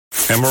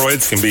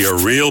Hemorrhoids can be a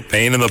real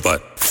pain in the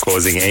butt,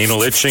 causing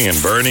anal itching and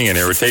burning and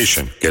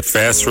irritation. Get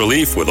fast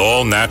relief with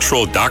all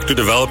natural,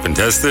 doctor-developed and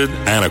tested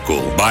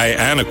Anacool. Buy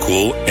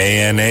Anacool,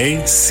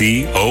 Anacool,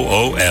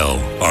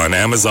 on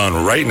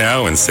Amazon right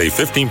now and save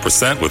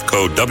 15% with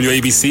code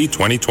WABC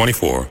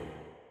 2024.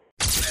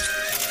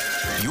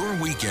 Your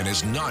weekend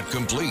is not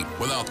complete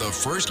without the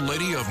First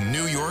Lady of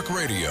New York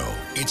Radio.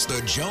 It's the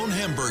Joan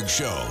Hamburg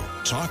Show.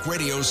 Talk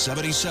Radio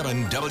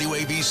 77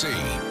 WABC.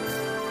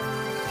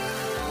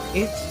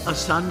 It's a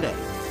Sunday,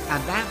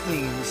 and that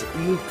means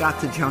you've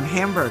got the Joan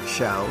Hamburg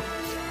Show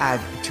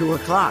at 2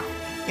 o'clock.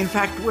 In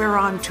fact, we're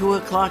on 2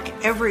 o'clock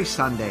every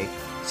Sunday,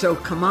 so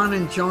come on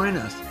and join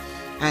us.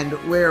 And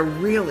we're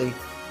really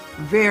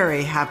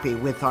very happy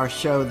with our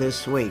show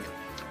this week.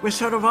 We're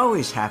sort of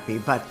always happy,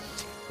 but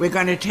we're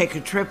going to take a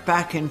trip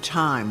back in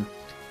time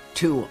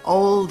to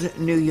old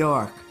New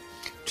York,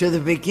 to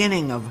the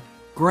beginning of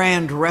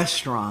grand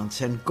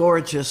restaurants and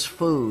gorgeous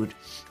food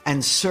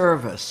and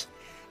service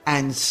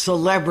and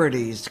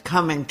celebrities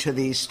coming to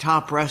these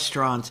top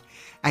restaurants,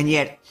 and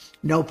yet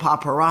no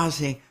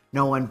paparazzi,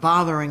 no one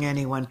bothering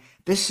anyone.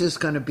 This is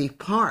going to be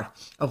part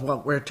of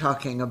what we're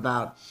talking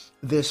about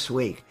this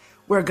week.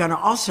 We're going to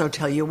also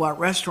tell you what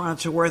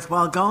restaurants are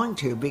worthwhile going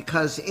to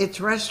because it's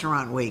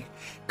Restaurant Week.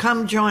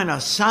 Come join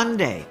us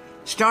Sunday,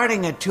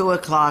 starting at 2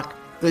 o'clock,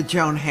 the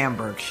Joan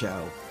Hamburg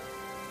Show.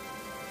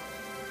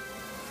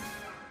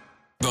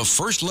 The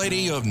First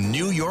Lady of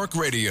New York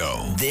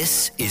Radio.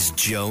 This is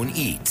Joan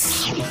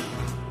Eats.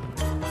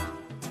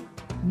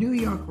 New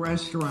York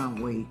Restaurant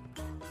Week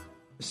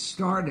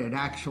started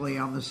actually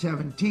on the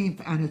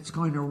 17th, and it's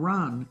going to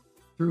run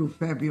through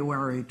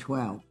February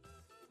 12th.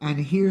 And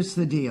here's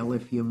the deal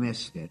if you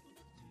missed it.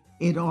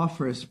 It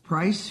offers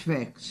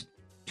price-fixed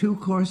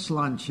 2-course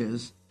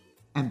lunches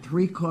and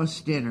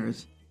 3-course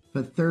dinners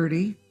for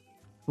 $30,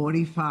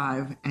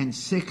 $45, and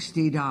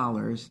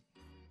 $60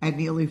 at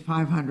nearly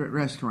 500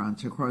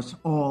 restaurants across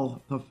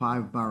all the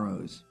 5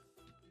 boroughs.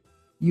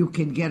 You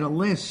can get a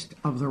list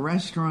of the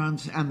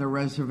restaurants and the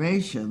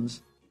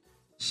reservations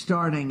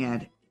starting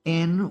at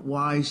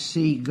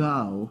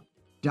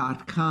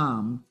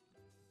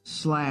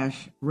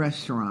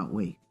nycgo.com/restaurant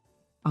week.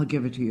 I'll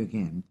give it to you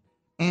again.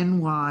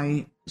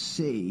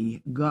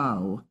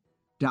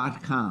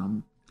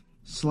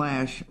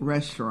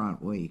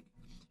 nycgo.com/restaurant week.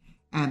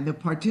 And the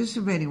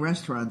participating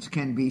restaurants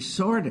can be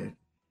sorted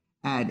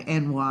at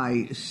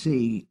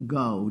nycgo.com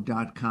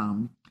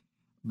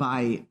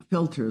by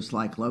filters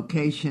like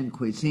location,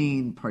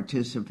 cuisine,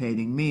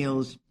 participating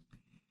meals.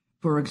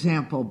 For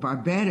example,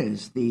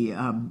 Barbetta's, the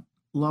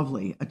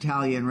lovely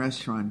Italian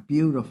restaurant,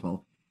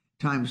 beautiful,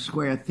 Times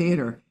Square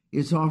Theater,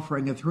 is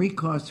offering a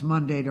 3-course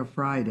Monday to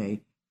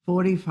Friday,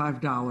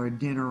 $45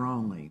 dinner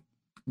only,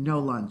 no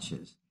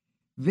lunches.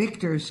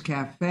 Victor's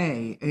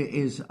Cafe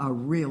is a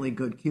really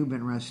good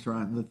Cuban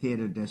restaurant in the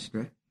theater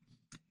district.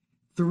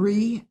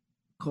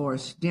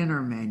 3-course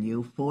dinner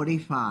menu,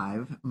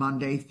 $45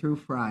 Monday through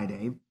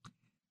Friday,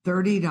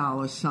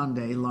 $30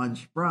 Sunday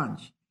lunch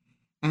brunch.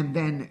 And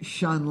then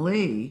Shun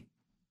Li,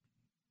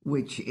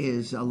 which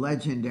is a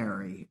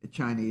legendary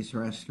Chinese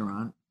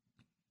restaurant,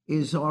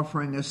 is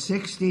offering a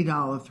 $60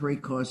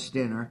 3-course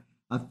dinner,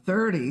 a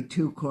 $30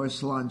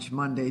 2-course lunch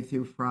Monday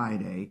through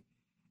Friday,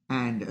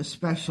 and a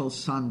special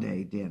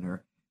Sunday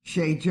dinner.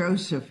 Chez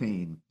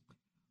Josephine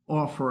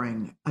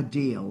offering a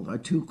deal, a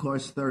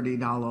 2-course $30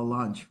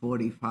 lunch,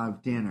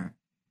 $45 dinner,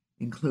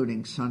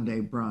 including Sunday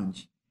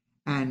brunch.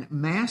 And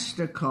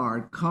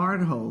MasterCard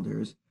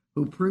cardholders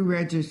who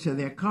pre-register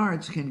their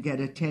cards can get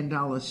a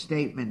 $10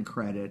 statement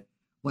credit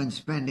when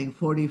spending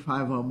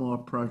 $45 or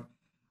more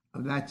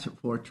that's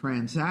for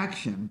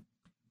transaction,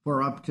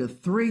 for up to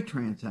 3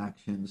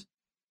 transactions,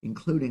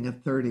 including a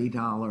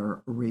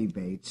 $30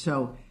 rebate.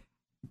 So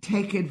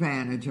take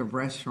advantage of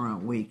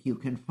Restaurant Week. You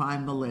can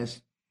find the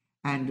list.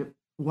 And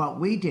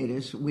what we did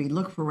is we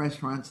looked for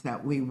restaurants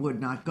that we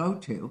would not go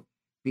to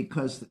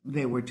because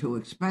they were too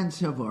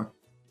expensive,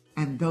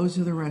 and those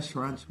are the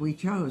restaurants we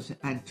chose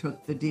and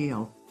took the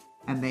deal.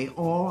 And they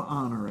all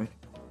honor it.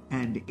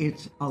 And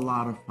it's a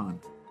lot of fun,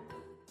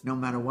 no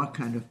matter what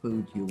kind of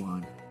food you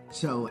want.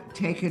 So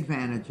take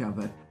advantage of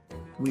it.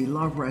 We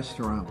love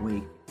Restaurant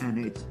Week, and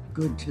it's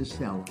good to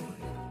celebrate.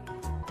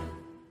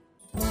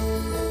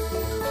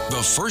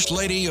 The First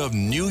Lady of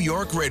New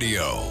York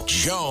Radio,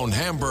 Joan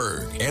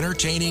Hamburg.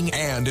 Entertaining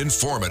and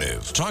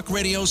informative. Talk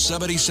Radio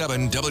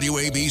 77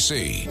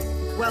 WABC.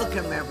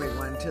 Welcome,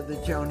 everyone, to the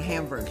Joan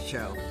Hamburg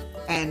Show.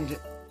 And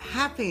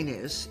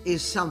happiness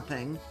is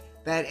something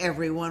that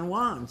everyone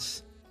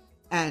wants.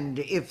 And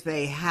if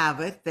they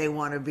have it, they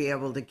want to be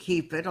able to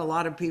keep it. A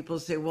lot of people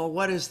say, well,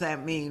 what does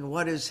that mean?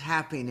 What is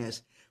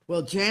happiness?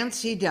 Well,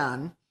 Jancy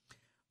Dunn,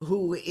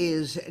 who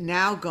is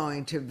now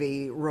going to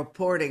be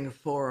reporting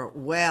for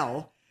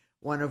Well,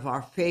 one of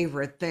our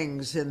favorite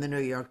things in the New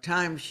York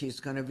Times. She's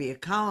going to be a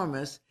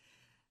columnist,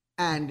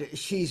 and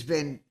she's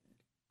been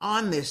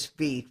on this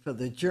beat for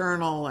the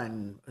Journal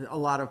and a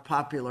lot of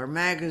popular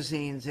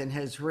magazines, and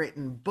has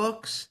written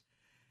books,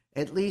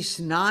 at least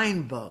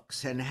 9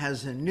 books, and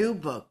has a new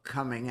book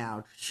coming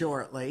out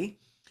shortly.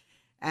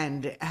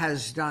 and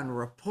has done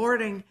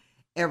reporting,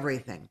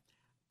 everything.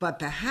 But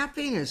the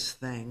happiness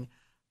thing,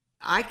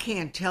 I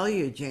can't tell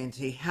you,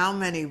 Janesy, how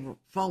many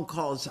phone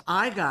calls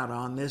I got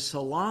on this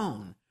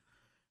alone.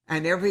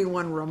 And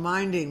everyone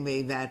reminding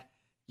me that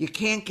you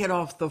can't get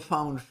off the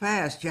phone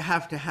fast. You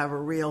have to have a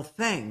real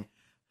thing.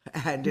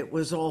 And it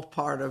was all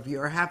part of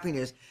your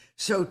happiness.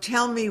 So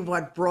tell me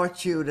what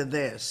brought you to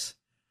this.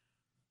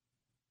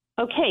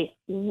 Okay.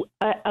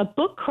 A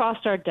book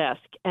crossed our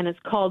desk, and it's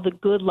called The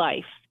Good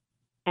Life.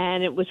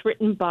 And it was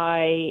written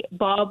by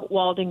Bob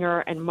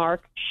Waldinger and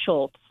Mark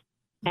Schultz.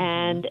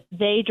 And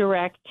they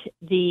direct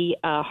the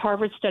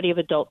Harvard Study of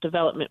Adult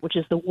Development, which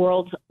is the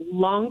world's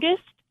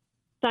longest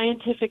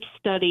scientific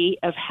study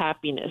of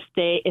happiness.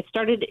 It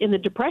started in the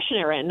Depression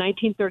era in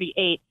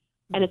 1938,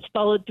 and it's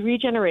followed 3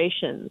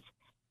 generations.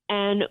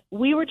 And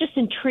we were just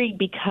intrigued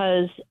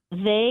because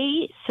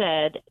they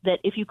said that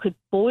if you could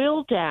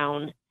boil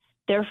down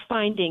their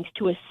findings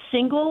to a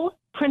single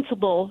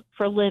principle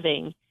for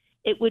living,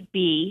 it would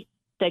be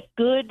that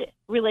good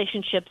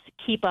relationships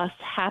keep us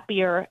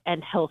happier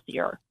and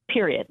healthier,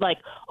 period. Like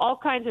all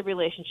kinds of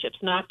relationships,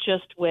 not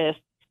just with,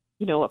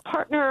 a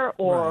partner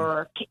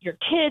or your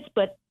kids,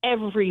 but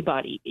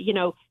everybody,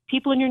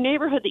 people in your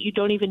neighborhood that you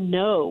don't even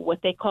know, what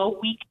they call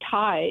weak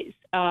ties,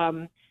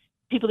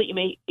 people that you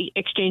may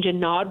exchange a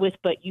nod with,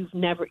 but you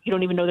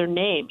don't even know their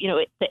name.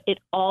 It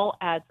all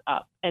adds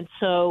up. And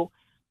so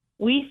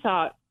we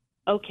thought,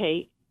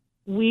 okay,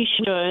 we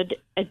should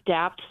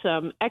adapt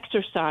some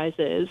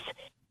exercises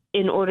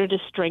in order to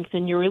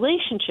strengthen your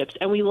relationships.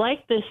 And we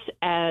liked this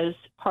as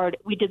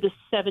we did the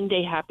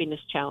 7-day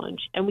happiness challenge.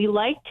 And we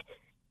liked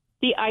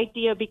the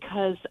idea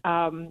because,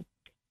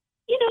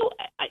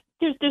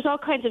 there's all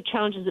kinds of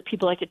challenges that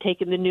people like to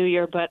take in the new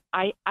year, but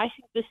I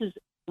think this is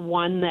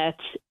one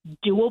that's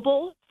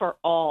doable for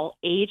all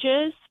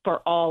ages, for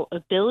all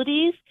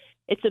abilities.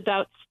 It's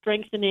about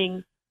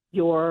strengthening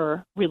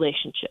your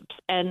relationships.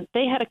 And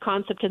they had a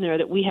concept in there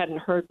that we hadn't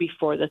heard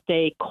before that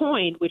they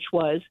coined, which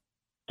was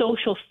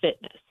social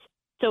fitness.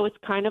 So it's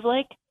kind of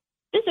like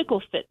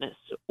physical fitness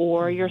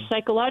or your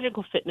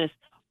psychological fitness.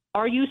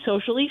 Are you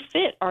socially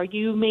fit? Are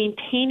you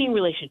maintaining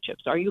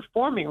relationships? Are you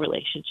forming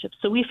relationships?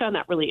 So we found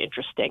that really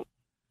interesting.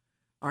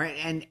 All right.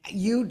 And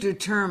you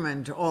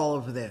determined all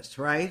of this,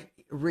 right?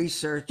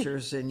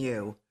 Researchers and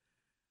you.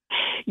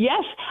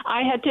 Yes.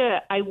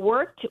 I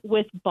worked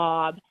with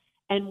Bob,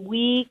 and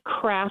we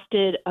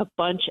crafted a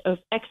bunch of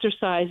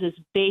exercises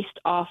based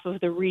off of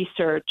the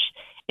research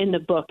in the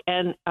book.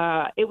 And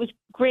it was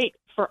great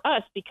for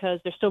us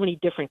because there's so many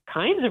different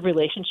kinds of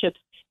relationships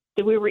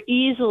that we were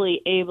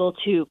easily able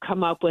to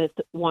come up with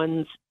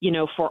ones,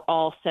 for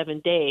all 7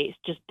 days,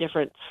 just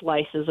different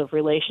slices of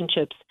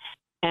relationships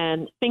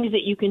and things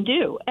that you can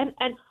do. And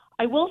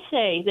I will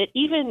say that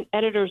even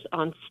editors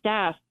on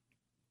staff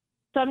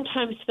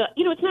sometimes feel,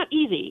 it's not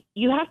easy.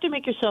 You have to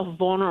make yourself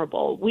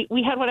vulnerable.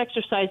 We had one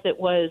exercise that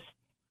was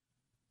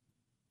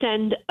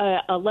send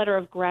a letter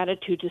of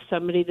gratitude to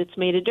somebody that's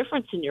made a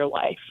difference in your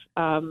life.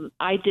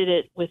 I did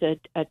it with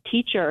a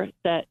teacher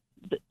that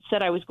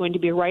said I was going to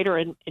be a writer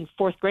in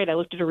 4th grade. I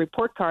looked at a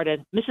report card,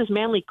 and Mrs.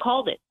 Manley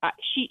called it.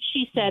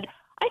 She said,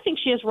 I think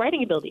she has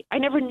writing ability. I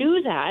never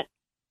knew that.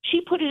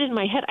 She put it in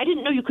my head. I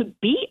didn't know you could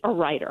be a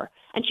writer.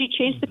 And she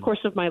changed the course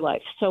of my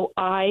life. So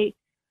I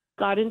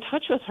got in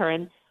touch with her.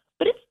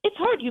 But it's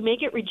hard. You may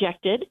get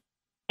rejected.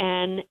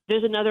 And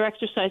there's another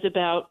exercise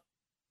about,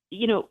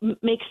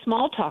 make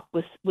small talk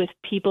with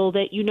people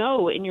that you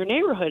know in your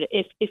neighborhood.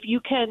 If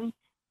you can,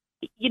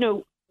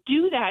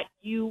 do that,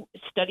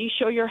 studies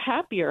show you're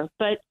happier.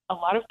 But a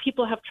lot of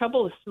people have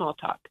trouble with small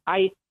talk.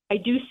 I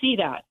do see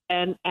that.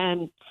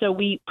 And so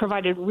we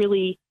provided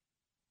really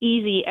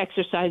easy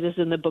exercises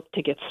in the book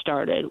to get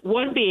started.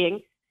 One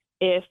being,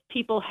 if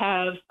people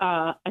have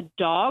a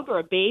dog or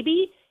a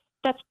baby,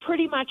 that's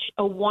pretty much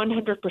a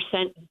 100%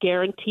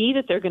 guarantee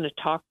that they're going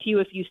to talk to you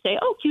if you say,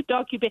 oh, cute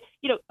dog, cute baby.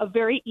 A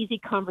very easy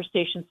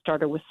conversation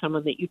starter with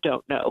someone that you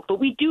don't know. But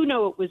we do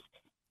know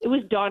it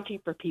was daunting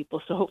for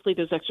people. So hopefully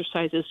those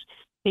exercises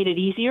made it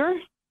easier.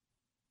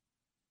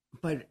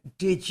 But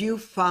did you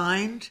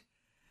find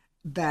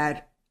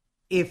that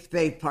if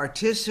they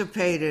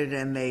participated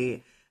and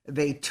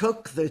they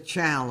took the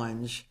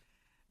challenge,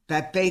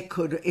 that they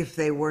could, if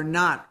they were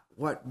not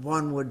what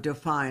one would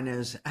define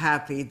as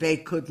happy, they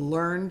could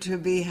learn to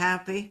be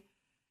happy?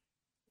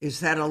 Is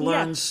that a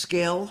learned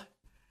skill?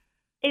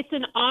 It's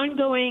an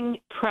ongoing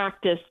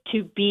practice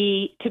to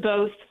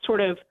both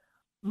sort of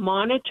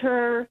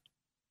monitor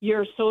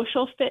your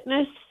social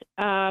fitness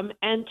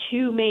and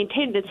to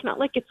maintain it. It's not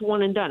like it's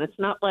one and done. It's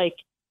not like,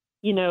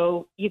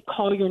 you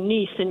call your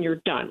niece and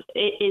you're done.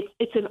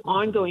 It's an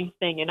ongoing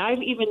thing. And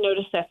I've even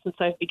noticed that since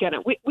I've begun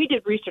it. We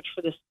did research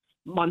for this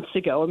months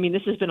ago. I mean,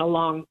 this has been a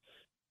long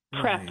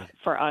prep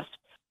for us.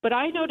 But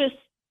I notice,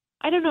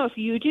 I don't know if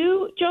you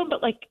do, Joan,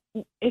 but like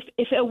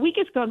if a week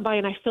has gone by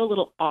and I feel a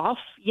little off,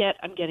 yet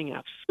I'm getting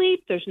enough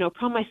sleep, there's no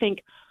problem, I think,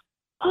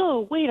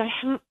 oh, wait, I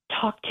haven't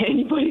talked to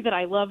anybody that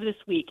I love this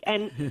week.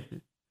 And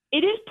it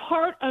is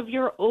part of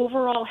your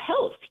overall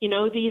health,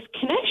 these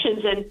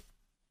connections. And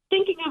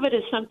thinking of it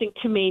as something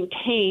to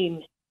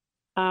maintain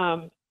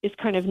is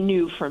kind of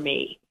new for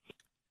me.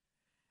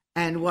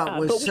 And what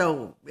was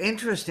so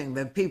interesting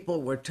that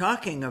people were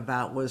talking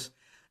about was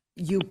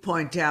you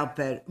point out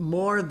that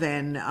more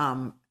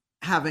than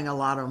having a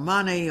lot of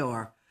money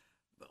or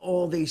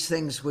all these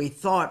things we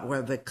thought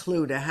were the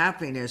clue to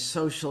happiness,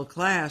 social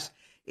class,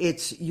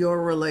 it's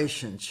your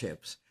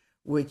relationships,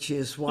 which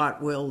is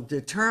what will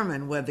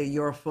determine whether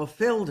you're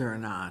fulfilled or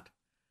not.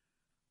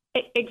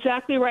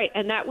 Exactly right.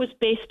 And that was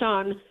based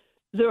on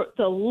the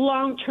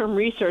long-term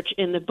research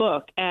in the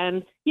book.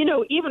 And,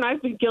 even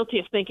I've been guilty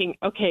of thinking,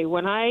 okay,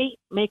 when I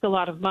make a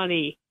lot of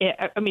money,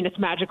 it's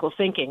magical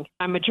thinking.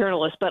 I'm a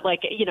journalist, but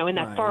in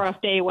that far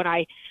off day when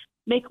I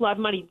make a lot of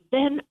money,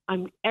 then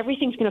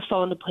everything's going to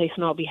fall into place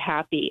and I'll be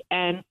happy.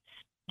 And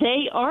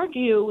they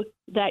argue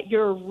that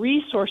your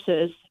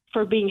resources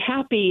for being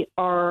happy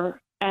are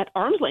at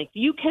arm's length.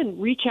 You can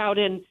reach out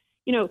and,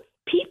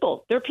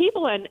 they're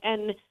people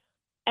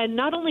and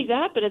not only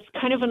that, but it's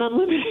kind of an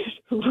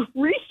unlimited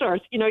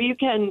resource.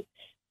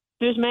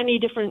 There's many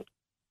different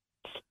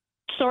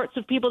sorts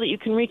of people that you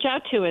can reach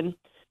out to. And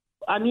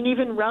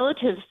even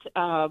relatives,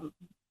 Dr.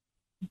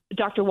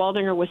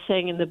 Waldinger was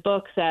saying in the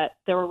book that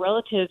there are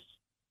relatives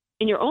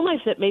in your own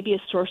life that may be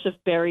a source of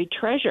buried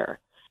treasure.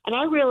 And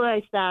I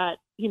realized that,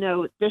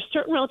 there's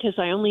certain relatives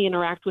I only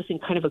interact with in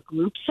kind of a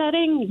group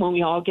setting when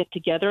we all get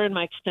together in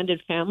my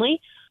extended family.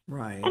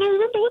 Right. And I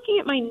remember looking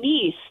at my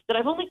niece that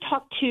I've only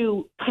talked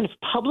to kind of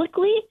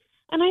publicly,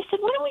 and I said,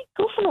 why don't we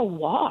go for a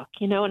walk,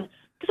 and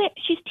because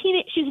she's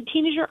a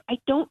teenager, I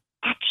don't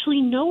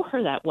actually know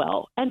her that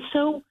well. And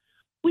so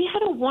we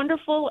had a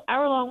wonderful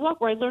hour-long walk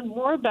where I learned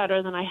more about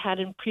her than I had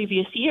in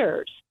previous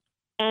years.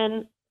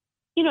 And,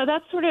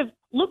 that's sort of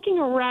looking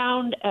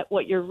around at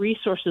what your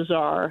resources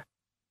are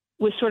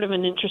was sort of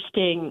an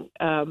interesting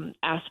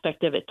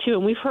aspect of it, too.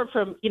 And we've heard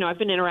from, I've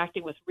been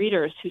interacting with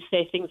readers who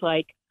say things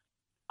like,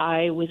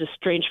 I was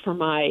estranged from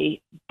my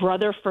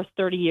brother for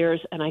 30 years,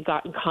 and I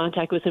got in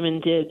contact with him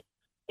and did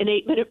an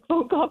 8-minute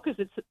phone call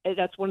because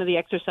that's one of the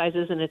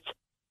exercises, and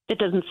it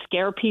doesn't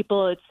scare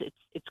people.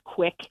 It's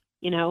quick,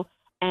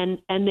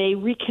 and they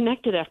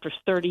reconnected after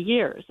 30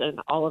 years, and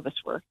all of us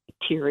were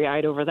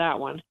teary-eyed over that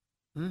one.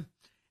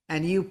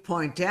 And you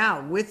point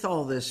out with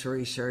all this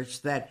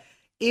research that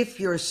if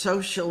you're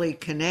socially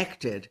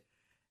connected,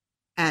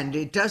 and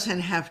it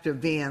doesn't have to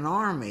be an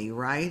army,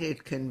 right?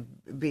 It can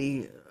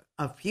be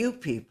a few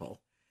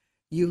people.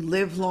 You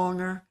live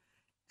longer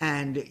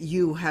and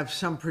you have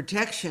some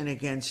protection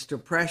against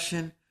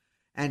depression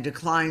and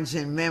declines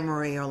in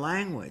memory or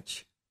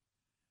language.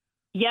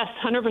 Yes,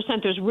 100%.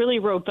 There's really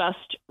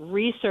robust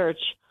research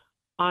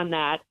on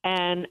that.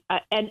 And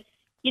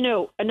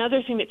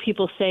another thing that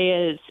people say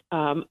is,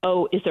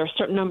 is there a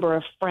certain number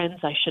of friends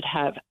I should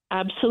have?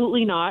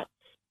 Absolutely not.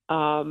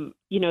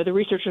 The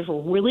researchers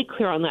were really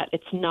clear on that.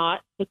 It's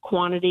not the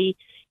quantity.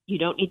 You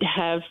don't need to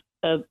have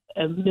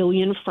a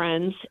million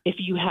friends. If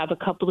you have a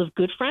couple of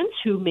good friends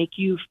who make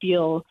you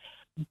feel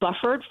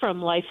buffered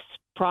from life's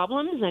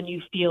problems and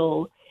you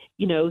feel,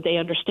 they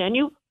understand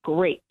you,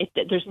 great.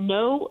 There's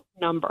no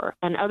number.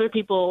 And other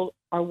people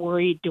are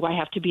worried, do I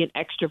have to be an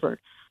extrovert?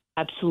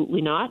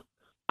 Absolutely not.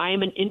 I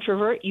am an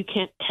introvert. You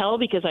can't tell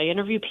because I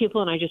interview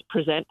people and I just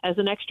present as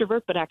an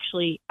extrovert, but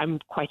actually I'm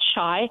quite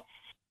shy.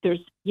 There's,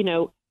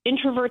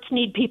 introverts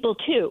need people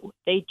too.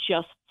 They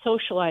just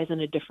socialize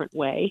in a different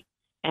way,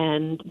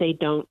 and they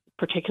don't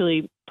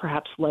particularly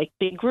perhaps like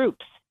big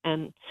groups.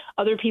 And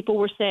other people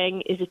were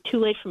saying, is it too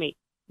late for me?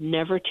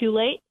 Never too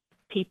late.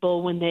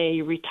 People, when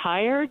they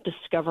retire,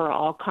 discover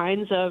all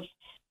kinds of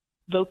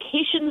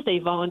vocations. They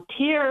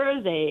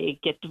volunteer, they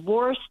get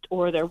divorced,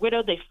 or they're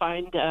widowed, they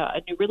find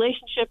a new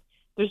relationship.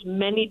 There's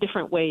many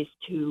different ways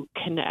to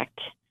connect.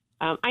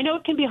 I know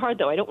it can be hard,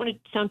 though. I don't want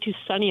to sound too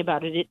sunny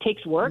about it. It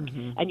takes work,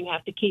 and you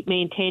have to keep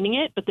maintaining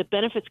it, but the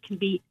benefits can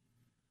be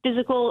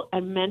physical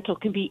and mental,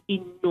 can be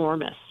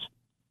enormous.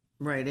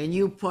 Right, and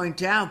you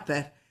point out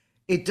that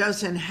it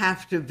doesn't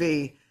have to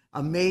be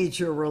a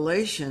major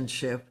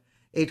relationship.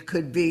 It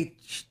could be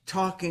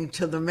talking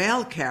to the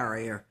mail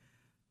carrier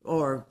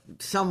or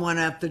someone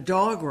at the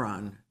dog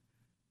run.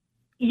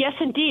 Yes,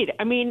 indeed.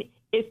 I mean,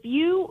 if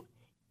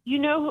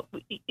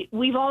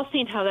we've all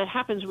seen how that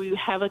happens where you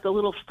have like a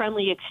little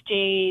friendly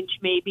exchange,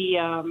 maybe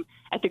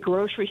at the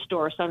grocery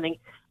store or something,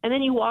 and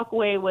then you walk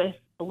away with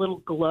a little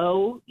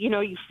glow,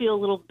 you feel a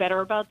little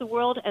better about the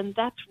world, and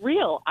that's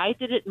real. I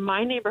did it in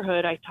my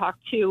neighborhood. I talked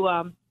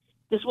to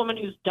this woman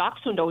whose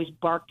dachshund always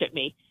barked at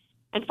me.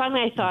 And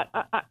finally I thought,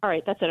 all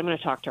right, that's it. I'm going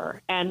to talk to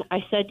her. And I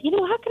said,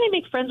 how can I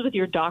make friends with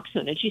your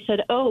dachshund? And she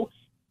said,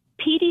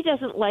 Petey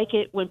doesn't like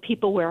it when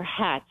people wear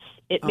hats.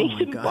 It makes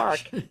him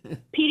bark.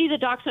 Petey the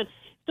dachshund.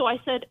 So I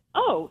said,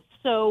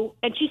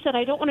 and she said,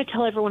 I don't want to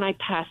tell everyone I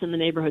pass in the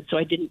neighborhood, so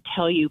I didn't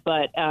tell you,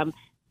 but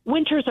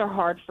winters are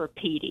hard for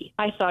Petey.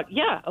 I thought,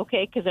 yeah,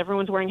 okay, because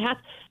everyone's wearing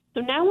hats.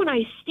 So now when I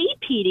see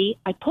Petey,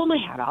 I pull my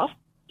hat off.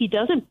 He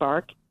doesn't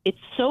bark. It's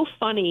so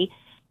funny.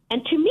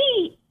 And to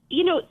me,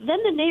 then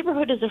the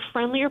neighborhood is a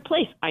friendlier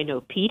place. I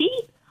know Petey.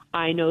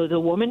 I know the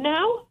woman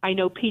now. I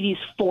know Petey's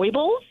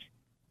foibles.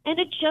 And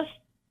it just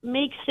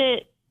makes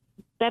it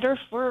better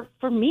for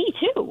me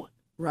too.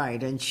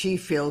 Right, and she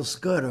feels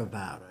good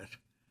about it.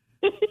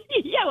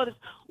 Yeah, well, there's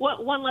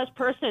one less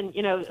person,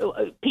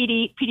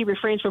 PD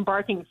refrains from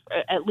barking,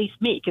 at least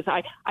me, because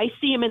I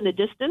see him in the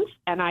distance,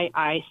 and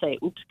I say,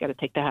 oops, got to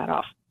take the hat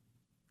off.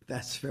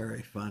 That's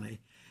very funny.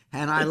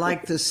 And I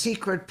like the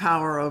secret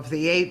power of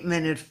the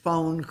 8-minute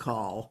phone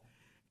call.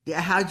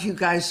 How'd you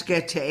guys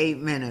get to 8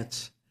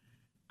 minutes?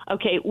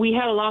 Okay, we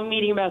had a long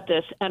meeting about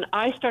this, and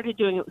I started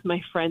doing it with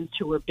my friends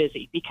who were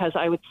busy, because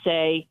I would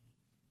say,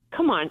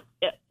 come on,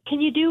 can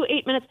you do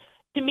 8 minutes?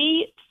 To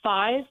me,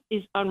 5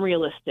 is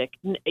unrealistic.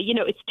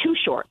 It's too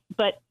short,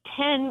 but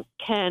 10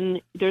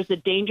 there's a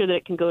danger that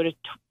it can go to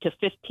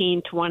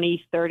 15,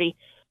 20, 30.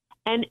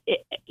 And,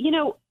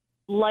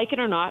 like it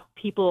or not,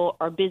 people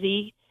are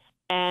busy.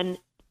 And,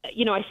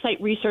 I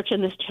cite research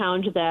in this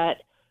challenge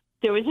that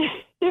there was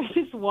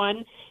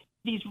one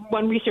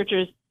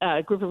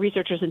group of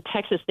researchers in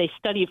Texas, they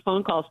studied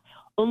phone calls.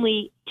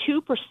 Only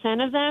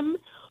 2% of them,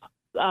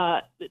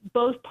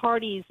 both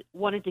parties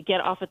wanted to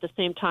get off at the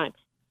same time.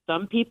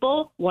 Some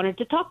people wanted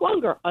to talk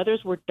longer.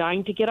 Others were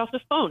dying to get off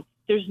the phone.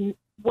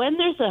 When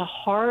there's a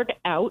hard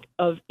out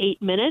of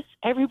 8 minutes,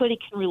 everybody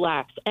can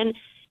relax. And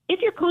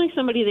if you're calling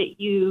somebody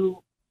that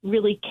you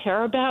really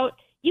care about,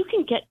 you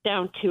can get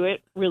down to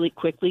it really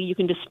quickly. You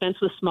can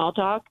dispense with small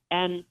talk.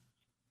 And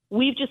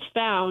we've just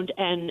found,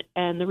 and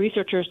the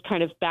researchers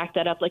kind of back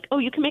that up, like, oh,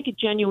 you can make a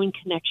genuine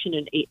connection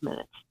in 8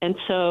 minutes. And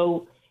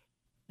so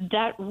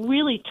that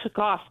really took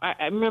off.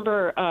 I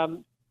remember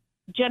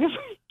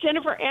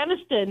Jennifer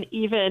Aniston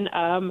even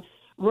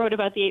wrote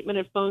about the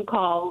 8-minute phone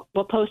call,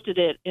 posted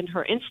it in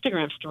her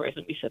Instagram stories.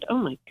 And we said, oh,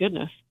 my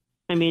goodness.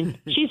 I mean,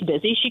 she's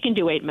busy. She can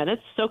do 8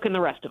 minutes. So can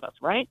the rest of us,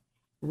 right?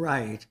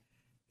 Right.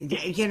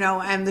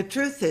 And the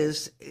truth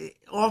is,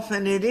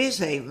 often it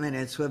is 8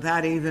 minutes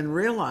without even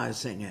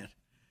realizing it.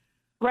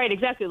 Right,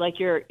 exactly. Like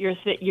you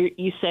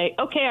say,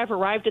 okay, I've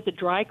arrived at the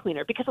dry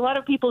cleaner, because a lot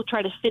of people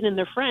try to fit in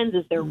their friends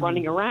as they're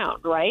running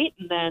around, right?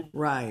 And then,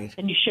 right,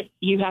 and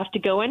you have to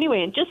go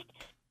anyway, and just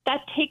that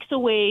takes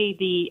away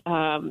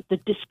the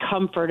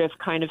discomfort of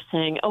kind of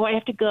saying, oh, I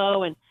have to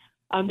go. And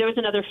there was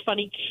another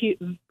funny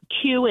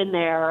cue in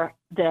there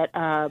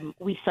that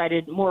we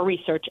cited more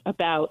research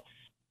about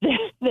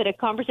that a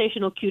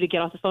conversational cue to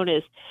get off the phone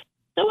is,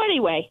 so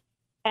anyway.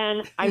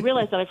 And I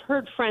realized that I've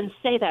heard friends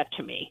say that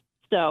to me.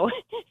 So,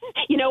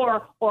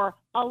 or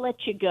I'll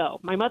let you go.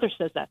 My mother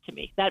says that to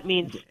me. That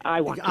means I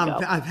want to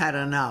go. I've had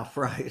enough,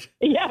 right?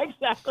 Yeah,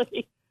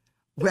 exactly.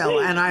 Well,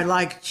 and I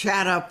like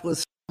chat up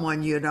with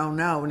someone you don't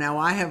know. Now,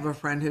 I have a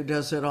friend who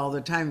does it all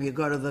the time. You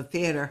go to the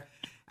theater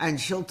and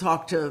she'll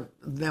talk to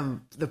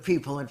them, the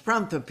people in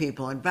front, the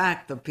people in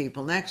back, the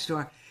people next to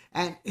her.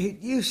 And it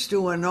used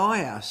to annoy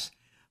us,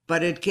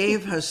 but it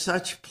gave her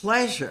such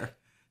pleasure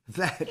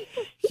that,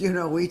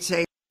 we'd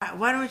say,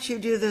 why don't you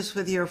do this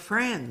with your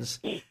friends?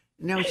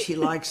 No, she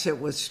likes it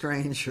with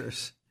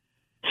strangers.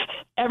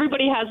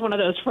 Everybody has one of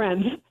those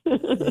friends.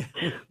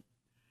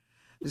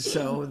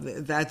 So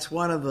that's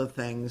one of the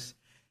things.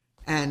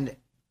 And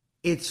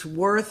it's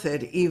worth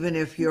it, even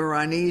if you're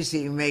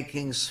uneasy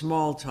making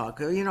small talk.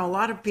 A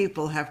lot of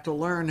people have to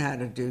learn how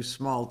to do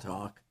small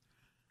talk.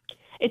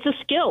 It's a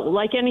skill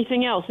like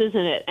anything else,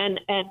 isn't it? And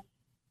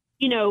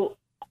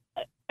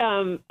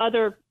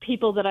other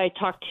people that I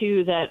talk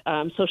to that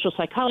social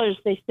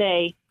psychologists, they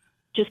say,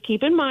 just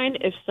keep in mind,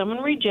 if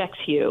someone rejects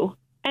you,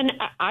 and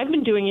I've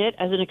been doing it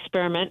as an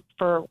experiment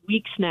for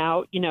weeks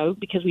now,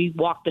 because we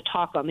walk the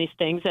talk on these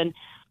things. And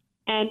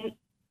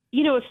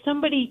if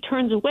somebody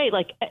turns away,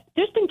 like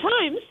there's been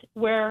times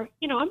where,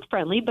 I'm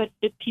friendly, but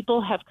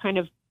people have kind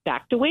of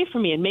backed away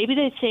from me. And maybe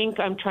they think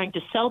I'm trying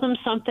to sell them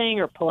something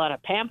or pull out a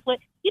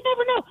pamphlet. You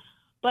never know.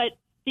 But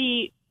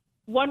the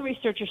one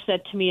researcher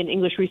said to me, an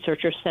English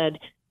researcher said,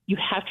 you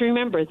have to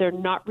remember, they're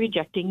not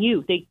rejecting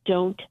you. They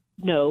don't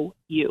know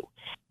you.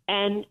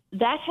 And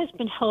that has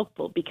been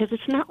helpful, because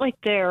it's not like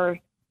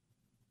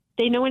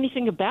they know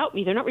anything about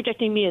me. They're not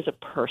rejecting me as a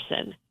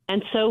person.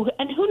 And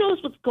who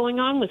knows what's going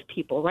on with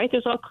people, right?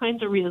 There's all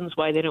kinds of reasons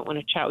why they don't want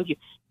to chat with you.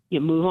 You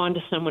move on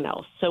to someone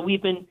else. So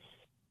we've been,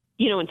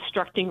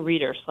 instructing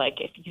readers, like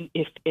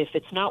if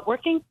it's not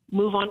working,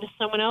 move on to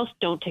someone else.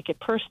 Don't take it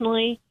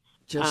personally.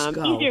 Just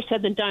go. Easier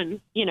said than done.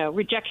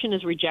 Rejection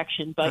is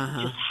rejection, but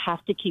you just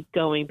have to keep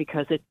going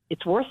because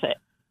it's worth it.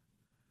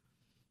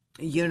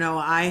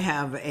 I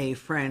have a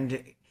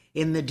friend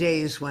in the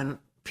days when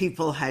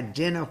people had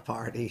dinner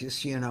parties,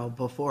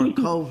 before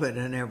COVID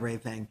and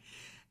everything.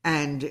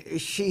 And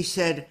she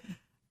said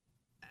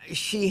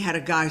she had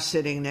a guy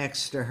sitting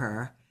next to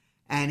her,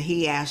 and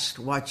he asked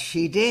what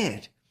she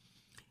did.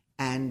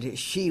 And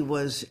she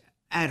was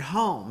at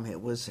home.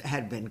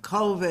 Had been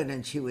COVID,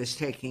 and she was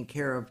taking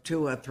care of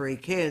 2 or 3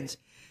 kids.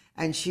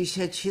 And she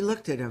said she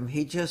looked at him.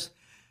 He just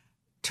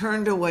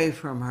turned away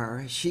from her.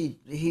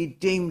 He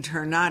deemed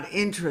her not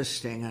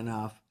interesting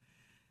enough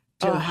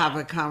to have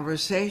a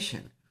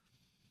conversation.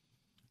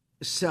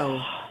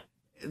 So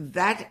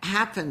that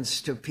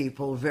happens to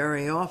people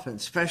very often,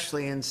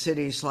 especially in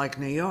cities like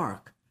New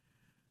York.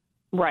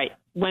 Right.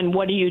 when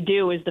what do you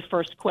do is the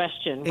first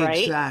question,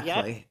 right?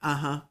 Exactly. Yep.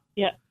 Uh-huh.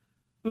 Yeah.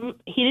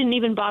 He didn't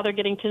even bother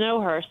getting to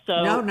know her,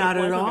 so No, not it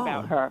at wasn't all.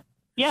 about her.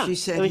 Yeah. She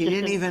said he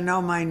didn't even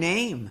know my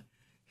name.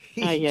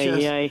 He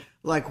just,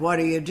 like, what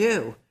do you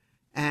do?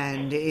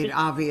 And it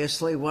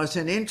obviously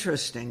wasn't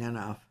interesting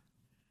enough.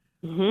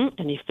 Mm-hmm.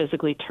 And he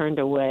physically turned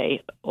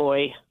away.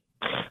 Oy.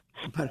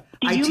 But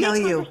do you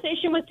make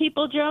conversation with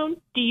people, Joan?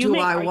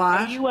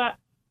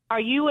 Are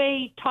you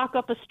a talk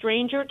up a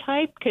stranger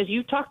type? Because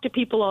you talk to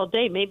people all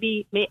day.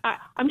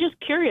 I'm just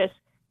curious.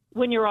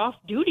 When you're off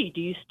duty,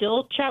 do you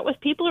still chat with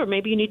people, or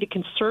maybe you need to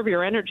conserve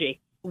your energy?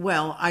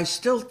 Well, I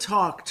still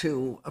talk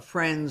to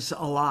friends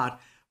a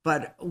lot,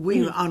 but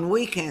on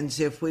weekends,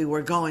 if we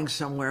were going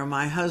somewhere,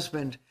 my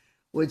husband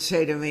would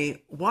say to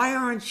me, "Why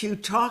aren't you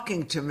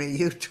talking to me?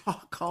 You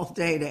talk all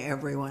day to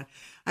everyone."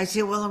 I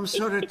say, "Well, I'm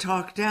sort of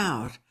talked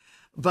out,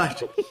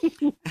 but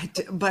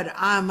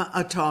I'm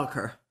a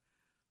talker."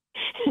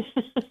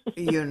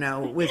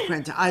 With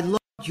friends. I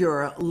loved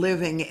your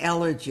living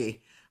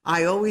elegy.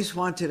 I always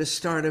wanted to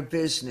start a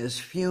business,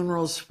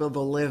 Funerals for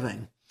the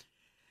Living,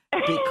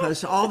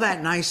 because all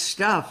that nice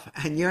stuff,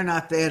 and you're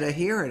not there to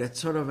hear it. It's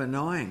sort of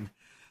annoying,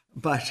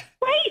 but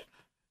right.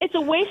 It's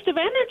a waste of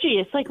energy.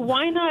 It's like,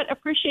 why not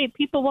appreciate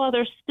people while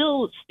they're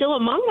still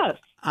among us?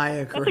 I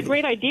agree. That's a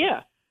great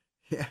idea.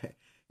 Yeah,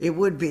 it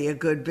would be a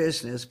good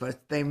business,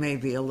 but they may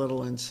be a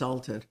little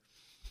insulted.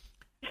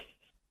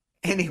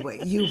 Anyway,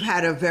 you've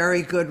had a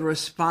very good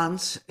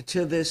response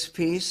to this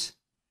piece.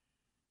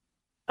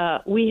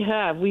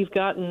 We've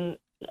gotten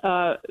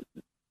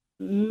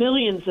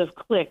millions of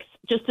clicks,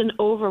 just an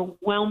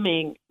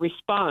overwhelming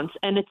response.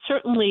 And it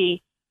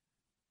certainly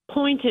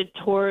pointed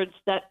towards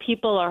that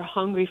people are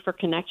hungry for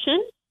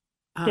connection,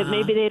 that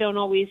maybe they don't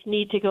always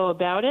need to go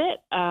about it.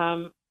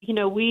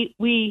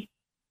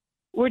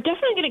 We're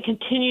definitely going to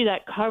continue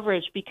that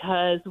coverage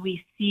because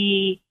we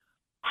see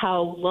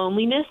how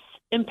loneliness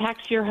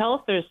impacts your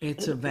health.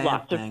 It's a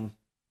bad thing.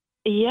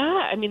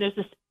 There's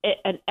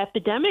an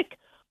epidemic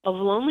of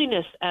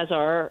loneliness, as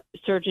our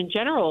Surgeon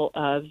General,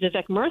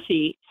 Vivek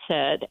Murthy,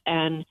 said.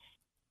 And,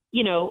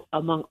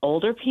 among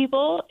older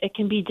people, it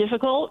can be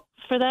difficult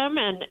for them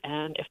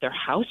and if they're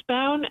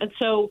housebound. And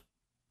so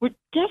we're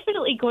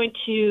definitely going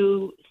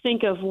to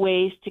think of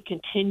ways to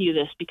continue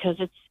this because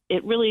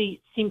it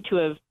really seemed to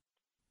have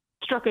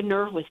struck a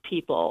nerve with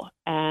people.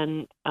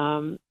 And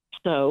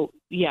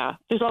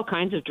there's all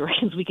kinds of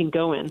directions we can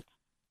go in.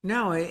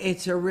 No,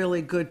 it's a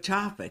really good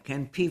topic,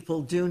 and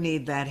people do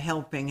need that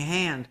helping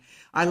hand.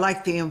 I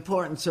like the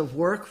importance of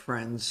work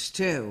friends,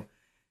 too.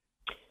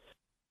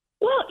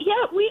 Well,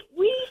 yeah, we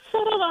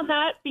settled on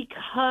that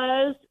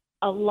because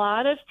a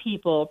lot of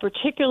people,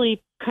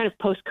 particularly kind of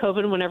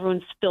post-COVID when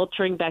everyone's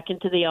filtering back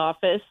into the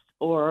office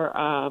or,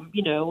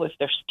 if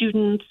they're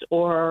students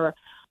or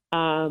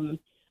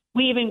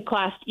we even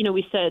classed,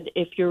 we said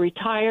if you're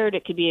retired,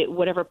 it could be at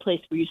whatever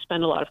place where you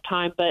spend a lot of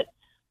time, but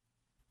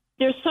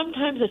there's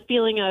sometimes a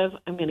feeling of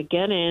I'm going to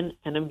get in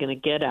and I'm going to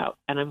get out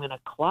and I'm going to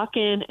clock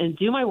in and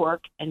do my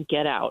work and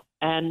get out.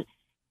 And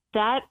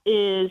that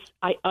is,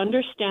 I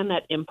understand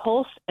that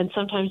impulse. And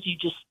sometimes you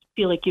just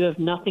feel like you have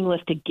nothing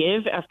left to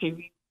give after you've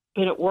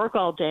been at work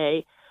all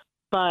day.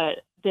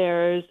 But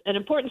there's an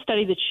important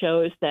study that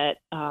shows that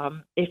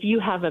if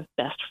you have a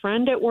best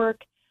friend at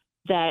work,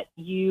 that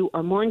you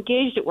are more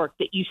engaged at work,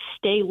 that you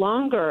stay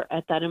longer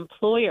at that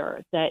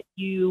employer, that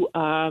you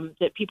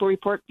that people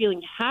report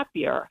feeling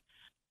happier.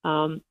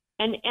 And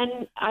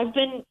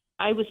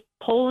I was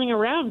polling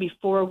around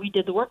before we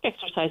did the work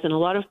exercise, and a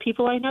lot of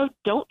people I know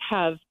don't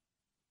have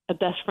a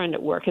best friend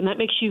at work, and that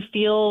makes you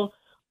feel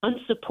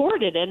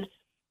unsupported. And,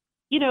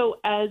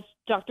 as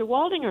Dr.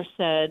 Waldinger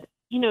said,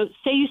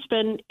 say you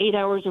spend 8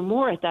 hours or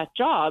more at that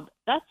job,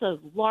 that's a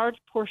large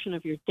portion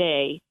of your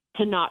day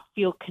to not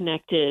feel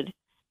connected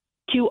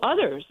to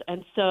others.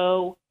 And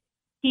so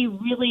he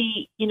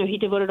really, he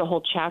devoted a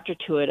whole chapter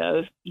to it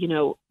of,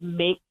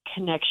 make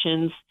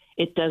connections.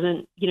 It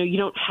doesn't, you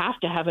don't have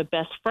to have a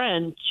best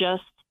friend,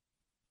 just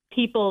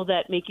people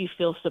that make you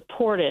feel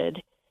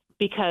supported,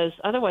 because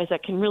otherwise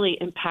that can really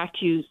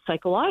impact you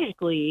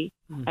psychologically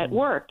at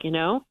work,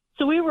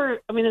 So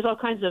there's all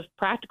kinds of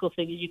practical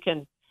things. You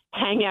can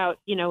hang out,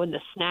 in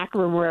the snack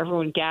room where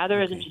everyone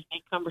gathers and just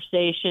make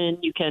conversation.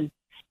 You can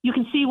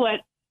see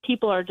what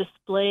people are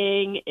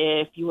displaying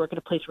if you work at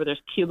a place where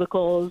there's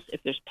cubicles,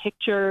 if there's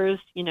pictures.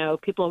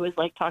 People always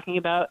like talking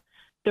about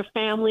their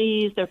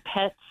families, their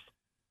pets,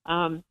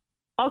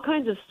 all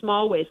kinds of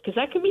small ways, because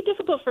that can be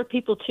difficult for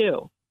people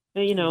too,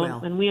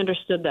 and we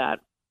understood that.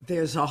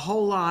 There's a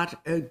whole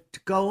lot to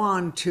go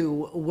on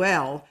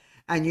to,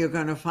 and you're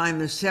going to find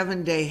the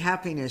 7-day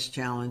happiness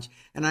challenge.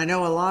 And I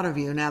know a lot of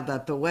you, now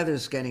that the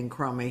weather's getting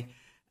crummy,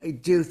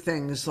 do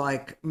things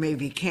like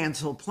maybe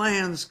cancel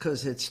plans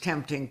because it's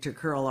tempting to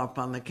curl up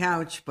on the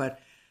couch, but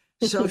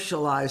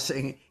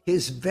socializing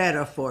is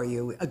better for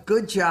you. A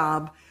good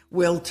job.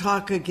 We'll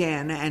talk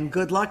again, and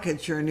good luck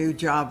at your new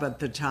job at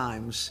the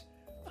Times.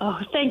 Oh,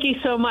 thank you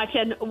so much.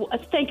 And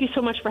thank you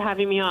so much for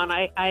having me on.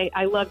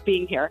 I love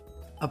being here.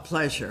 A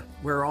pleasure.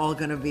 We're all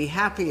going to be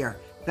happier.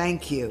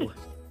 Thank you.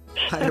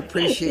 I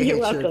appreciate You're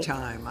your welcome.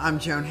 time. I'm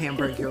Joan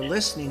Hamburg. You're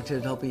listening to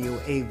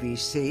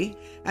WABC,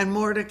 and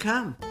more to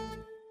come.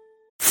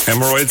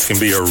 Hemorrhoids can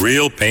be a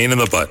real pain in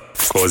the butt,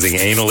 causing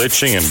anal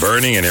itching and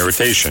burning and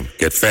irritation.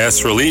 Get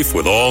fast relief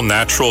with all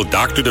natural,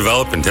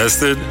 doctor-developed and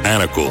tested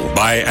Anacool.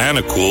 Buy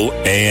Anacool,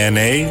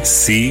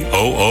 ANACOOL,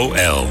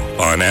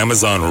 on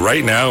Amazon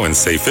right now and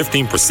save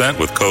 15%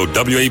 with code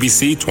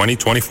WABC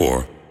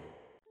 2024.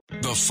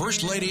 The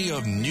First Lady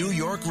of New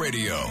York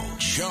Radio,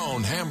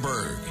 Joan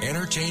Hamburg.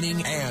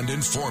 Entertaining and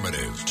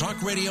informative.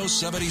 Talk Radio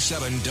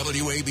 77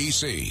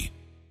 WABC.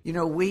 You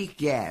know, we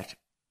get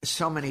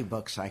so many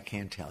books, I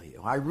can't tell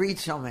you. I read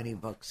so many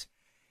books.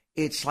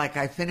 It's like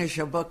I finish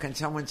a book and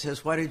someone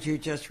says, "What did you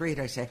just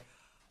read?" I say,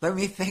 "Let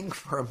me think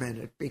for a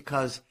minute,"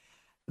 because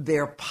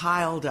they're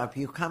piled up.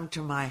 You come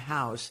to my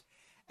house,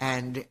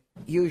 and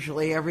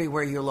usually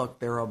everywhere you look,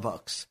 there are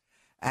books.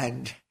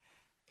 And,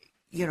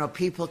 you know,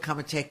 people come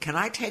and say, "Can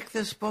I take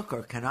this book?"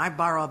 or "Can I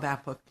borrow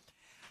that book?"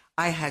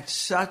 I had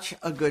such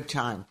a good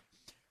time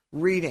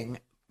reading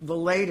the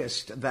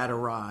latest that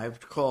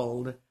arrived,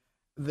 called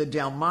The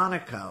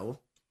Delmonico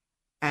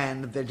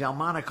and the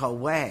Delmonico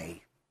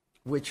Way,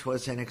 which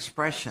was an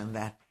expression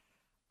that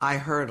I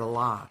heard a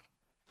lot.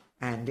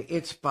 And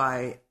it's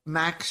by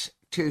Max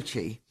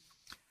Tucci,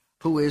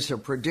 who is a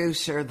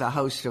producer, the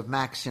host of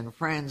Max and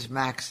Friends.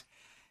 Max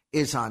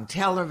is on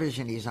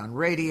television, he's on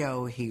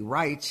radio, he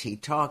writes, he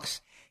talks.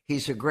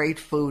 He's a great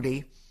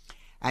foodie,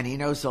 and he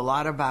knows a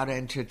lot about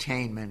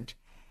entertainment.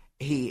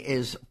 He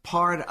is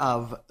part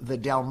of the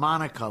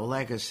Delmonico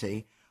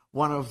legacy,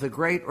 one of the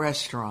great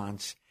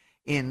restaurants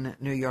in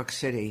New York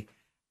City.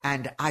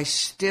 And I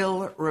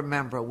still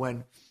remember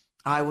when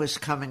I was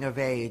coming of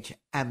age,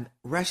 and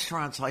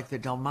restaurants like the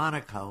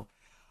Delmonico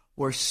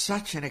were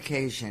such an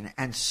occasion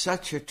and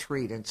such a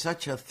treat and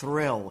such a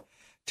thrill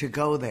to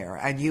go there.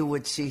 And you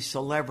would see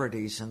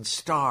celebrities and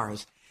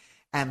stars,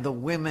 and the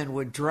women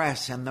would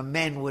dress and the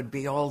men would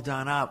be all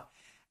done up.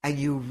 And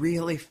you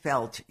really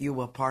felt you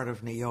were part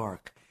of New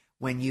York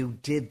when you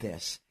did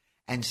this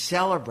and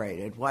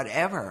celebrated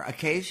whatever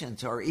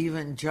occasions or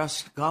even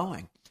just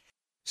going.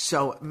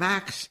 So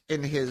Max,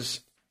 in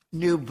his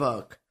new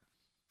book,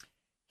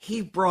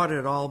 he brought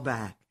it all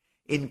back,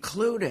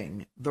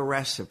 including the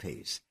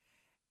recipes.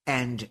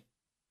 And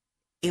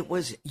it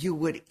was, you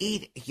would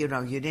eat, you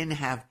know, you didn't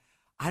have,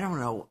 I don't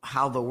know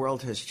how the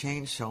world has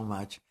changed so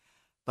much,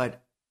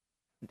 but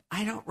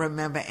I don't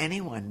remember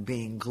anyone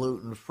being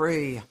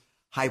gluten-free,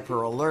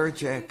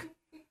 hyperallergic.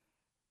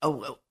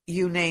 Oh,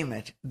 you name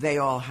it, they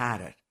all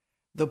had it.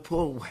 The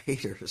poor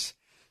waiters,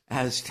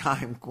 as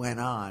time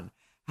went on,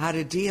 how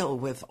to deal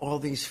with all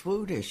these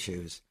food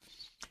issues.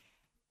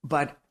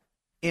 But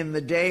in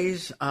the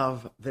days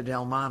of the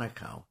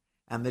Delmonico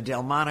and the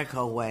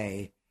Delmonico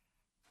Way,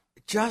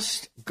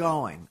 just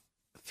going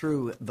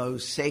through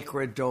those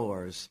sacred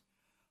doors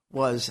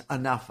was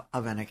enough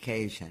of an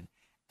occasion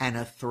and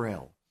a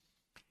thrill.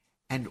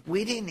 And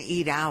we didn't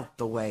eat out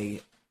the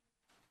way,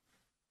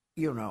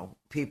 you know,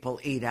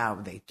 people eat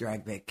out. They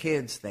drag their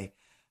kids, they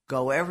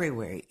go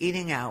everywhere.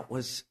 Eating out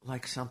was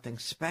like something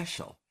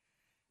special.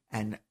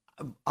 And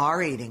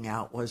our eating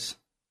out was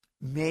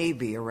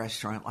maybe a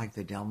restaurant like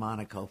the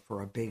Delmonico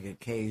for a big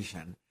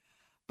occasion,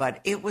 but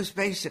it was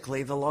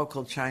basically the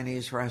local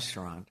Chinese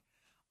restaurant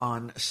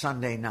on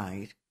Sunday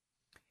night,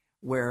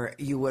 where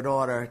you would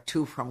order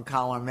 2 from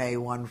column A,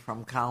 1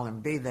 from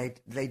column B.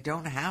 They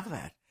don't have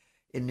that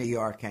in New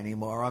York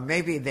anymore, or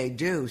maybe they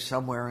do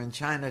somewhere in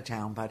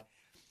Chinatown, but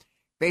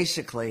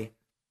basically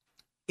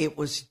it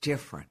was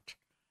different.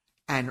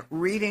 And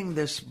reading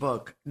this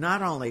book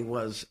not only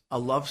was a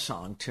love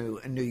song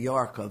to New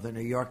York, or the New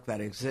York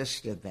that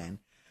existed then,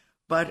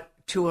 but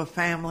to a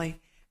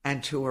family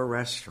and to a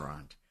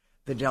restaurant,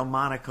 the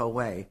Delmonico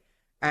Way.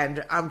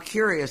 And I'm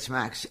curious,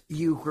 Max,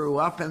 you grew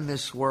up in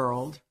this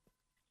world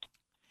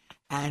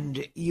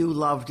and you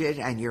loved it,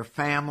 and your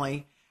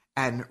family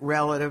and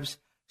relatives.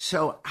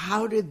 So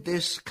how did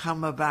this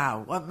come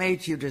about? What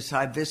made you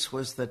decide this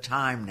was the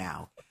time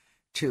now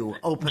to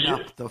open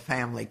up the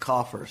family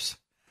coffers?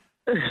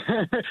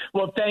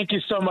 Well, thank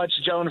you so much,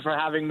 Joan, for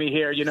having me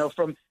here. You know,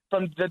 from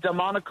the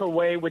Delmonico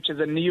Way, which is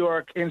a New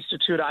York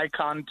Institute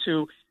icon,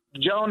 to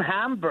Joan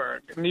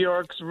Hamburg, New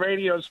York's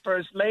radio's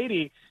first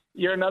lady,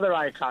 you're another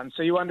icon.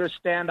 So you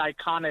understand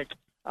iconic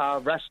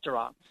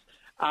restaurants.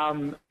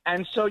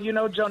 And so, you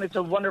know, Joan, it's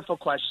a wonderful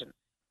question.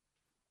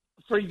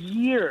 For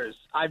years,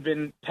 I've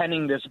been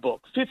penning this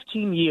book,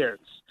 15 years,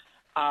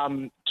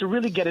 to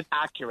really get it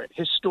accurate,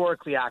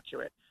 historically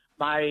accurate.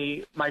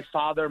 My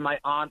father, my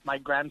aunt, my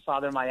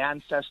grandfather, my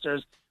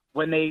ancestors,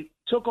 when they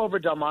took over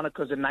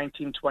Delmonico's in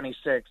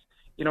 1926,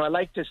 you know, I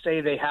like to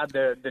say they had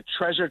the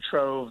treasure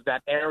trove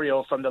that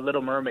Ariel from The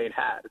Little Mermaid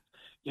had.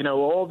 You know,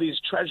 all these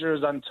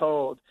treasures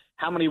untold.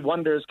 How many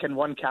wonders can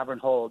one cavern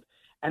hold?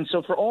 And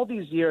so for all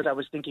these years, I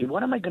was thinking,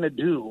 what am I going to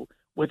do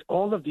with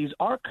all of these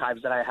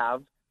archives that I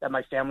have that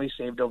my family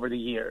saved over the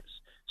years?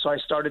 So I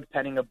started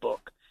penning a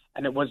book.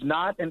 And it was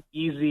not an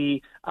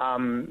easy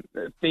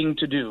thing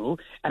to do.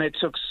 And it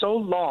took so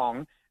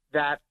long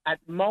that at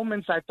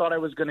moments I thought I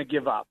was going to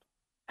give up.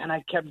 And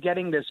I kept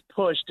getting this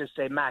push to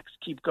say, Max,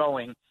 keep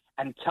going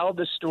and tell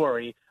the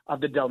story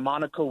of the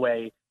Delmonico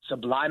Way,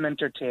 sublime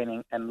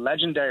entertaining and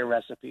legendary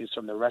recipes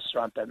from the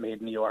restaurant that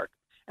made New York.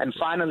 And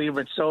finally,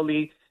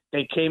 Rizzoli,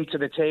 they came to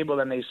the table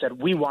and they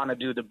said, we want to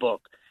do the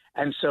book.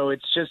 And so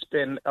it's just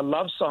been a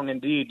love song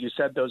indeed. You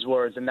said those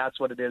words, and that's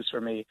what it is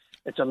for me.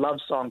 It's a love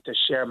song to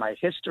share my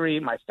history,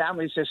 my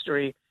family's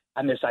history,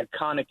 and this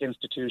iconic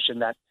institution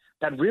that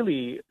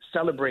really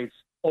celebrates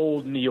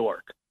old New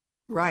York.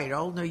 Right,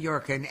 old New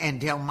York. And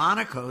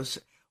Delmonico's,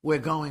 we're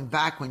going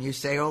back, when you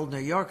say old New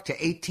York, to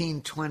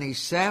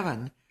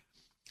 1827.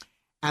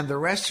 And the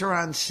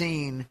restaurant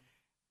scene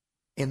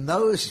in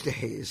those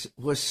days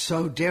was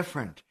so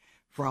different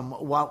from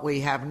what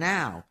we have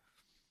now.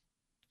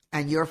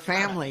 And your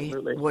family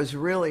Absolutely. was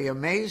really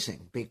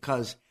amazing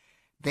because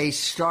they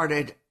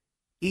started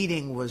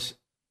eating was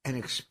an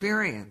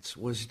experience,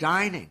 was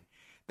dining.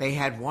 They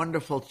had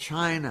wonderful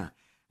china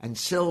and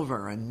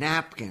silver and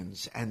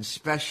napkins and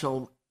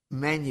special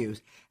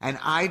menus. And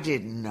I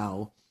didn't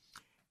know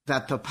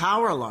that the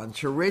power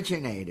lunch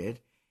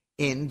originated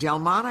in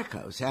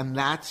Delmonico's, and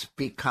that's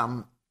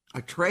become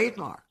a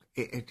trademark,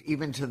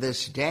 even to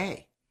this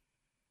day.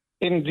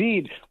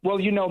 Indeed. Well,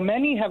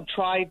 many have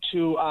tried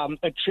to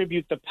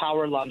attribute the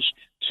power lunch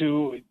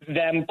to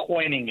them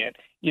coining it.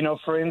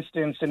 For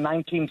instance, in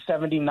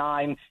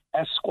 1979,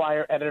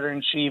 Esquire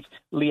editor-in-chief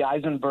Lee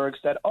Eisenberg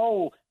said,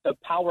 oh, the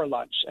power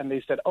lunch. And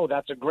they said, oh,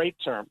 that's a great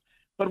term.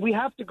 But we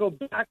have to go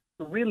back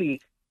to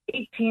really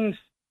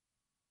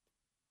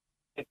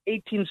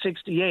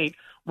 1868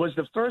 was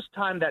the first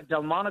time that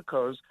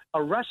Delmonico's,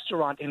 a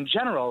restaurant in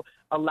general,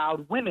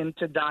 allowed women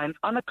to dine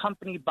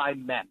unaccompanied by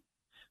men.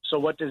 So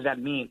what does that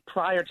mean?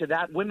 Prior to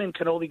that, women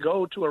could only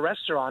go to a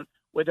restaurant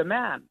with a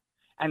man.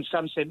 And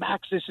some say,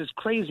 Max, this is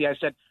crazy. I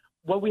said,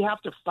 well, we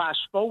have to flash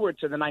forward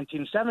to the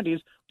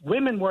 1970s.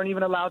 Women weren't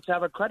even allowed to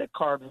have a credit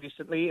card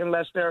recently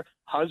unless their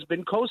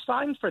husband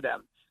co-signed for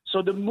them.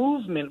 So the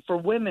movement for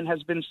women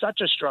has been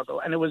such a struggle.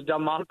 And it was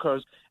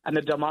Delmonico's and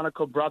the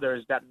Delmonico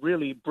brothers that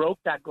really broke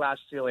that glass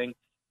ceiling.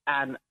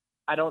 And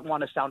I don't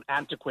want to sound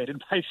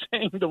antiquated by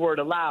saying the word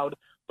allowed,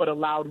 but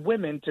allowed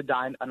women to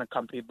dine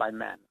unaccompanied by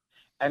men.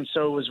 And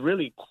so it was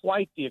really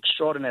quite the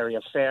extraordinary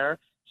affair,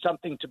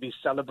 something to be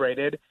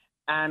celebrated.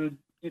 And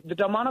the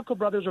Delmonico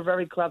brothers were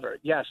very clever.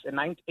 Yes, in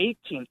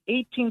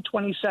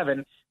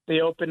 1827,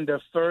 they opened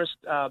their first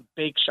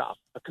bake shop,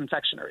 a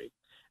confectionery.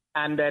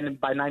 And then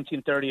by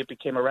 1930, it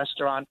became a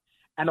restaurant.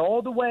 And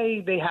all the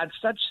way, they had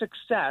such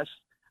success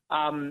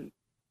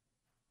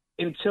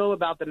until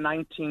about the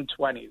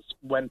 1920s,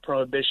 when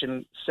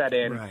Prohibition set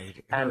in.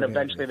 Right. And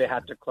eventually they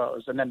had to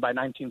close. And then by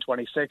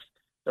 1926,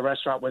 the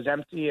restaurant was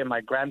empty, and my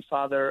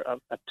grandfather,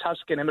 a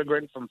Tuscan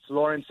immigrant from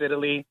Florence,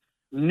 Italy,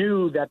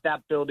 knew that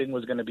that building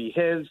was going to be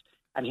his,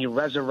 and he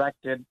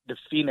resurrected the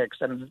phoenix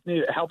and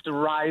helped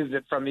rise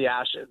it from the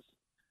ashes.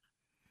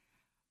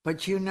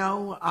 But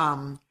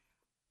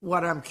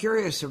what I'm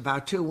curious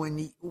about, too,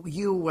 when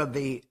you were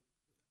the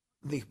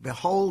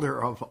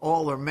beholder of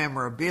all the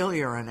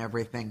memorabilia and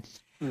everything,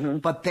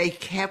 but they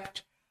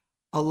kept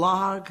a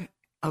log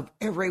of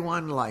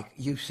everyone, like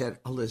you said,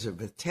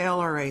 Elizabeth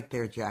Taylor ate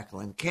there,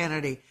 Jacqueline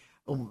Kennedy.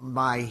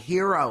 My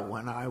hero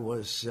when I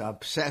was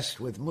obsessed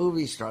with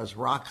movie stars,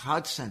 Rock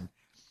Hudson,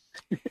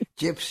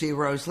 Gypsy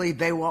Rose Lee,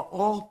 they were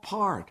all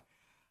part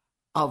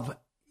of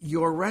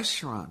your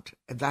restaurant.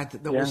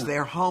 That was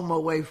their home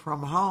away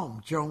from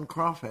home, Joan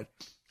Crawford.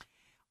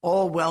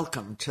 All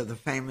welcome to the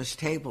famous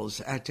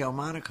tables at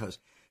Delmonico's.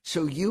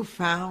 So you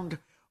found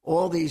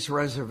all these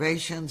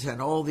reservations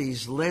and all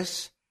these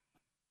lists?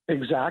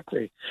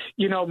 Exactly.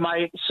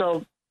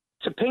 So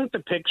to paint the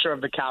picture of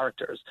the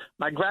characters,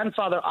 my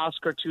grandfather,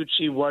 Oscar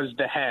Tucci, was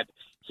the head.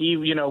 He,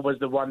 was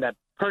the one that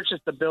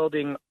purchased the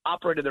building,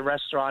 operated the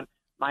restaurant.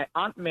 My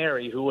Aunt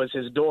Mary, who was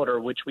his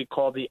daughter, which we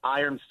call the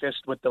iron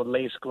fist with the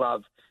lace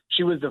glove,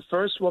 she was the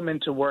first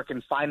woman to work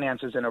in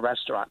finances in a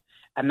restaurant.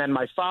 And then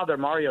my father,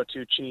 Mario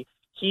Tucci,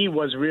 he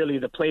was really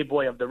the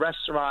playboy of the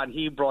restaurant.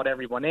 He brought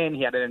everyone in.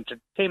 He had an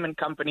entertainment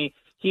company.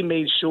 He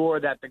made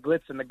sure that the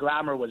glitz and the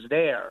glamour was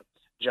there,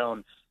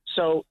 Joan.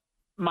 So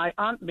my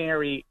Aunt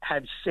Mary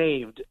had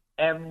saved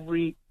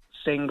every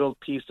single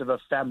piece of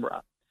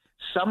ephemera,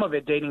 some of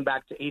it dating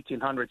back to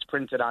 1800s,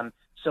 printed on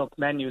silk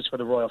menus for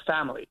the royal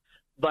family.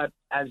 But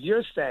as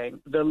you're saying,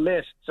 the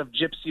lists of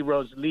Gypsy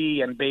Rose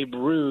Lee and Babe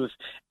Ruth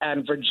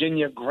and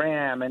Virginia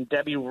Graham and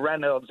Debbie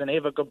Reynolds and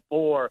Ava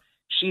Gabor,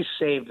 she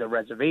saved the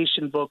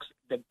reservation books,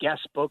 the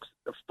guest books,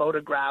 the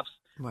photographs,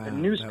 the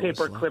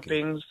newspaper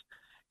clippings,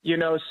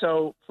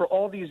 so for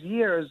all these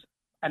years.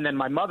 And then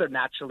my mother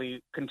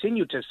naturally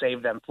continued to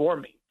save them for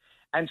me.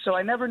 And so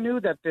I never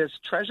knew that this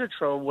treasure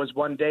trove was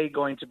one day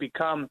going to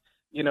become,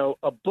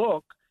 a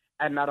book,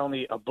 and not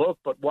only a book,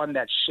 but one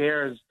that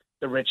shares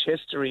the rich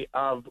history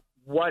of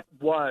what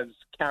was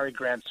Cary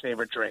Grant's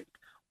favorite drink.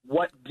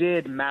 What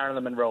did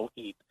Marilyn Monroe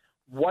eat?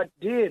 What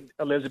did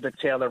Elizabeth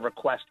Taylor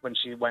request when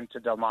she went to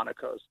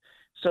Delmonico's?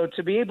 So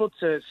to be able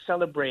to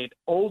celebrate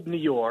old New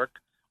York,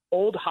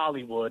 old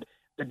Hollywood,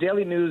 the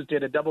Daily News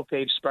did a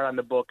double-page spread on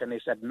the book, and they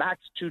said Max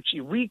Tucci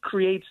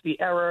recreates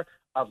the era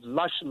of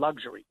lush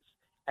luxuries.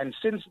 And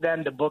since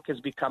then, the book has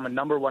become a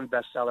 #1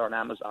 bestseller on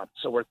Amazon.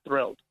 So we're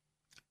thrilled.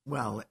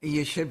 Well,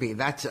 you should be.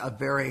 That's a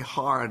very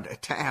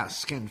hard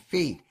task and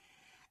feat.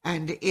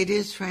 And it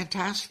is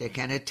fantastic.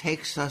 And it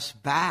takes us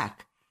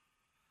back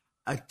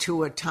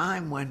to a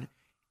time when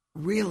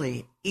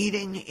really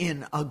eating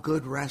in a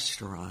good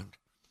restaurant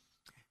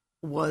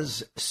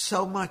was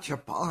so much a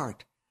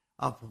part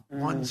of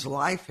one's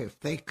life if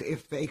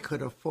they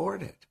could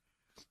afford it.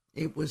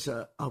 It was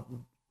a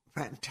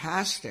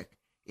fantastic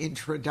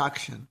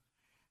introduction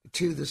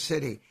to the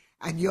city.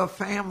 And your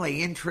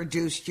family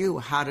introduced you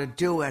how to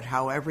do it,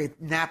 how every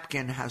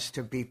napkin has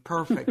to be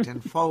perfect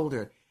and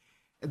folded.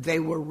 They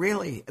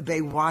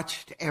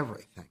watched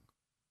everything.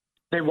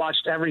 They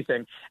watched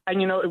everything.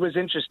 And, it was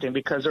interesting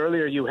because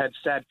earlier you had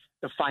said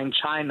the fine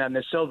china and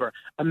the silver.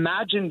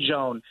 Imagine,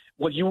 Joan,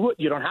 well,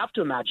 you don't have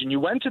to imagine. You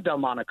went to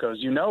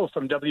Delmonico's,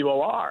 from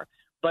WOR.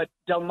 But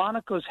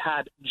Delmonico's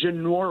had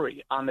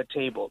Ginori on the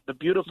table, the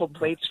beautiful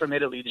plates from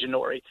Italy,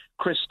 Ginori,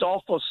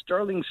 Cristofo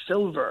sterling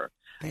silver.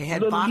 They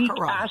had Lalique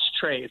baccarat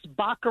ashtrays,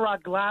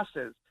 baccarat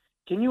glasses.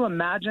 Can you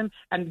imagine?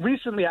 And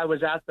recently I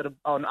was asked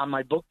on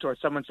my book tour,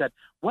 someone said,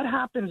 what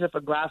happens if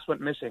a glass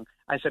went missing?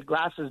 I said,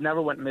 glasses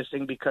never went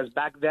missing because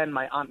back then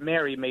my Aunt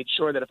Mary made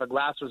sure that if a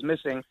glass was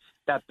missing,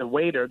 that the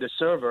waiter, the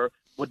server,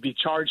 would be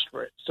charged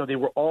for it. So they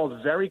were all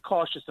very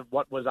cautious of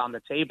what was on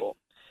the table.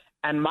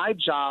 And my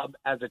job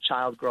as a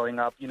child growing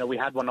up, we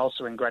had one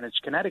also in Greenwich,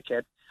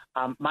 Connecticut.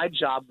 My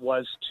job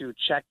was to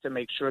check to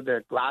make sure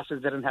the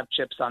glasses didn't have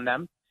chips on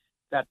them,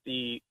 that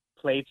the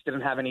plates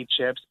didn't have any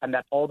chips, and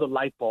that all the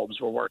light bulbs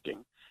were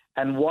working.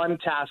 And one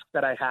task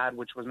that I had,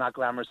 which was not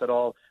glamorous at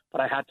all, but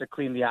I had to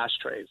clean the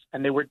ashtrays.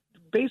 And they were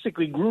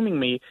basically grooming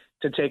me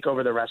to take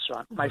over the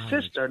restaurant. My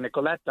sister,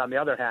 Nicoletta, on the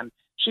other hand,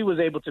 she was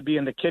able to be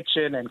in the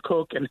kitchen and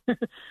cook. And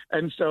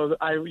and so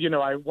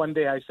one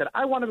day I said,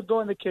 I want to go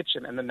in the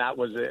kitchen. And then that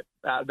was it.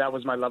 That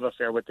was my love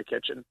affair with the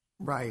kitchen.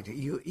 Right.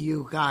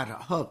 You got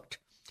hooked.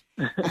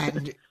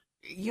 And,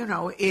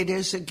 it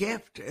is a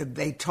gift.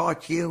 They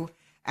taught you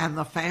and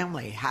the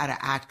family how to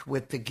act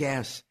with the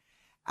guests,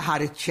 how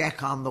to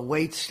check on the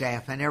wait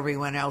staff and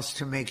everyone else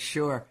to make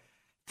sure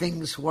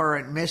things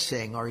weren't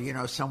missing,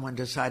 or, someone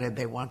decided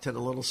they wanted a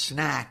little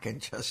snack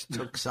and just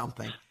took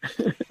something.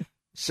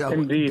 So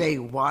Indeed. They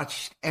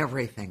watched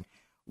everything.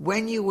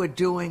 When you were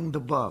doing the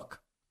book,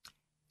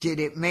 did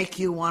it make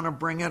you want to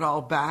bring it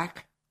all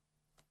back?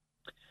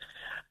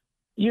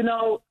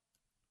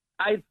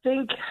 I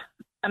think,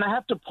 and I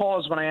have to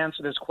pause when I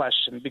answer this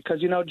question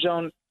because,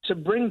 Joan, to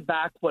bring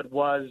back what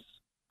was,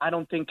 I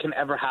don't think can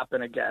ever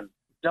happen again.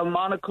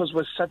 Delmonico's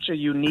was such a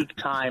unique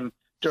time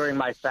during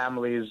my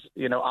family's,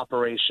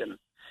 operation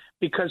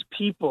because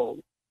people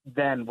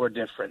then were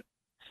different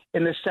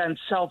in the sense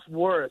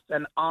self-worth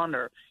and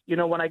honor.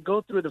 When I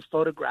go through the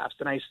photographs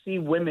and I see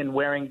women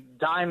wearing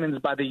diamonds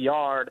by the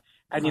yard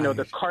and,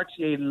 the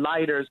Cartier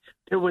lighters,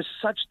 there was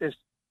such this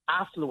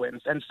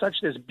affluence and such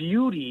this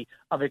beauty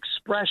of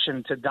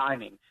expression to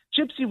dining.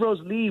 Gypsy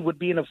Rose Lee would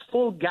be in a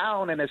full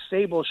gown and a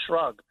sable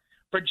shrug.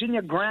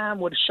 Virginia Graham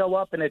would show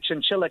up in a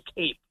chinchilla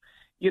cape.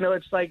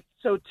 It's like,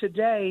 so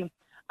today,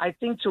 I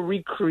think to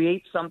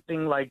recreate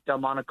something like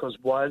Delmonico's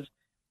was,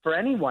 for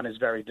anyone, is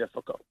very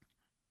difficult.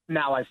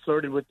 Now, I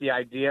flirted with the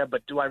idea,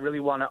 but do I really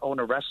want to own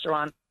a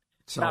restaurant?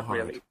 Not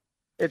really.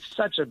 It's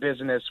such a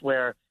business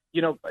where,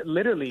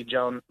 literally,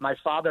 Joan, my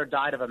father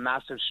died of a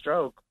massive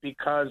stroke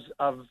because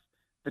of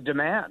the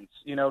demands.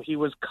 He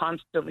was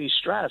constantly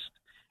stressed.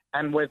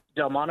 And with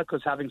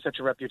Delmonico's having such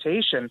a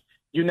reputation,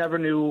 you never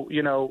knew,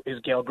 is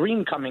Gail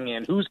Green coming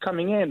in? Who's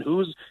coming in?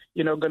 Who's,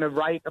 going to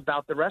write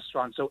about the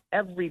restaurant? So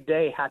every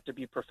day had to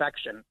be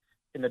perfection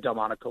in the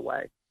Delmonico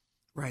way.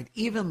 Right.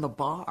 Even the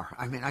bar.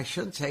 I mean, I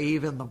should say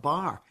even the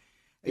bar.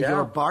 Yeah.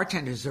 Your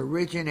bartenders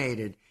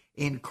originated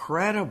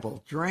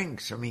incredible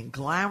drinks. I mean,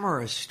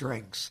 glamorous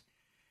drinks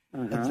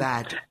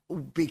that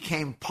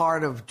became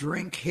part of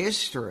drink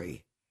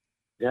history.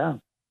 Yeah.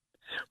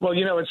 Well,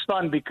 it's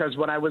fun because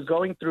when I was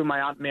going through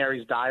my Aunt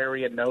Mary's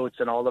diary and notes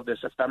and all of this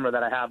ephemera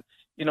that I have,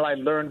 I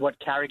learned what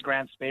Cary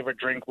Grant's favorite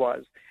drink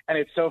was. And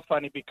it's so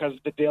funny because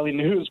the Daily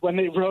News, when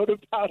they wrote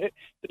about it,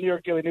 the New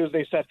York Daily News,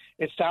 they said,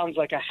 it sounds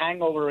like a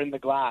hangover in the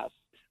glass,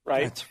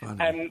 right? That's funny.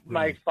 And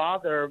my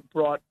father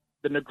brought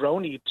the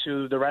Negroni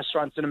to the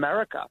restaurants in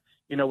America.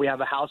 We have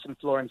a house in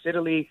Florence,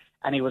 Italy,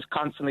 and he was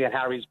constantly at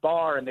Harry's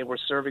bar, and they were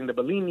serving the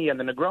Bellini and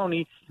the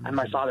Negroni. And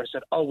my father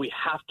said, we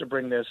have to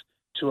bring this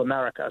to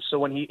America. So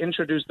when he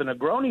introduced the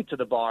Negroni to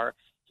the bar,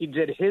 he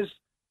did his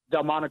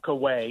Delmonico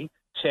way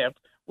tip,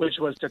 which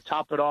was to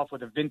top it off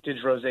with a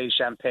vintage rosé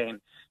champagne.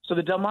 So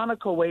the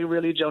Delmonico way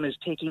really, Joan, is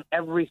taking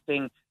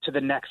everything to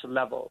the next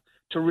level,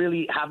 to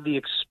really have the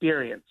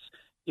experience.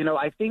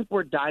 I think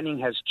where dining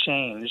has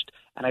changed,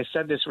 and I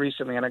said this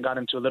recently and I got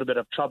into a little bit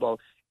of trouble,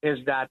 is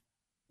that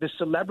the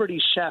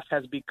celebrity chef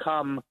has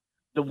become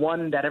the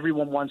one that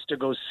everyone wants to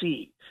go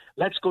see.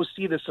 Let's go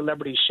see the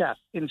celebrity chef.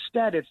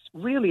 Instead, it's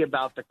really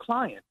about the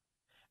client.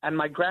 And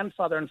my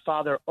grandfather and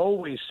father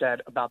always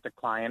said about the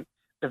client,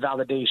 the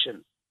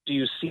validation. Do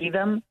you see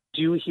them?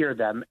 Do you hear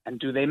them? And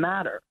do they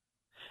matter?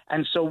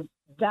 And so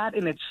that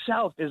in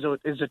itself is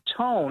a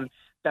tone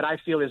that I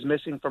feel is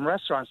missing from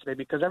restaurants today,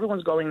 because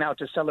everyone's going now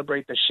to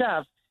celebrate the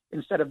chef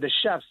instead of the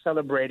chef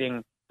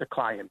celebrating the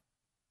client.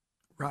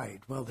 Right.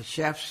 Well, the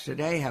chefs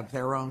today have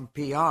their own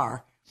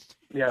PR.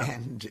 Yeah.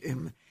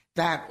 And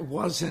that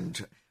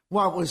wasn't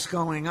what was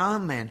going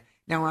on then.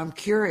 Now, I'm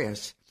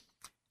curious.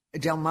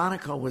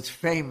 Delmonico was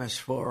famous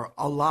for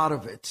a lot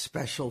of its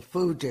special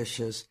food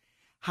dishes.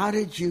 How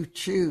did you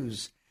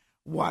choose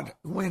what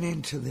went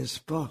into this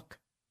book?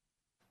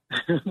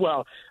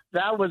 Well,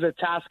 that was a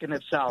task in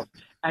itself.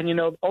 And,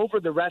 over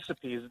the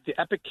recipes, the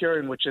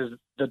Epicurean, which is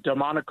the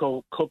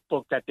Delmonico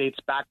cookbook that dates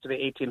back to the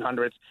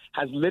 1800s,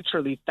 has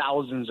literally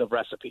thousands of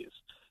recipes.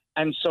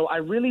 And so I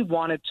really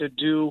wanted to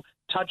do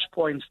touch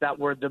points that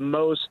were the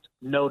most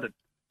noted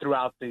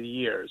throughout the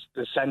years,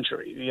 the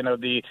century,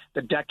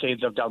 the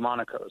decades of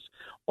Delmonico's.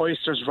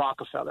 Oysters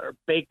Rockefeller,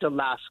 baked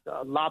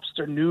Alaska,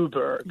 lobster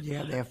Newburgh,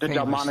 the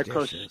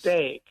Delmonico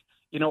steak.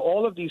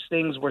 All of these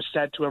things were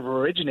said to have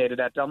originated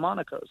at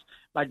Delmonico's.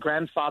 My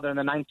grandfather in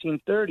the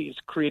 1930s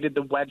created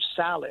the wedge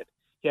salad.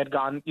 He had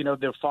gone,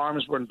 their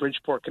farms were in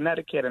Bridgeport,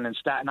 Connecticut, and in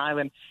Staten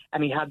Island,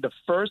 and he had the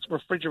first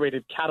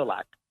refrigerated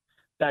Cadillac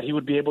that he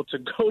would be able to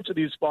go to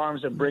these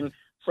farms and bring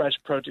fresh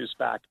produce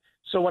back.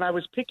 So when I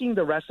was picking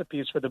the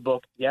recipes for the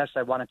book, yes,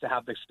 I wanted to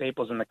have the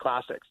staples and the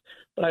classics,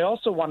 but I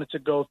also wanted to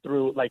go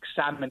through like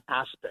salmon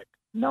aspic.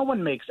 No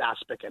one makes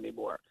aspic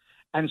anymore.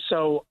 And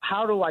so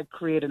how do I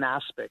create an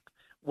aspic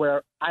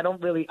where I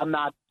don't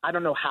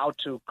know how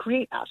to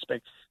create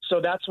aspic?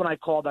 So that's when I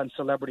called on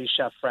celebrity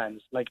chef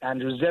friends like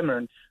Andrew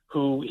Zimmern,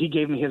 who he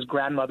gave me his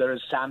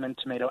grandmother's salmon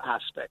tomato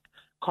aspic.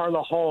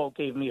 Carla Hall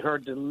gave me her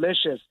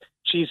delicious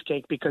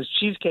cheesecake, because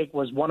cheesecake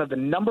was one of the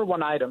number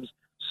one items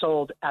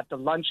sold at the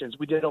lunches.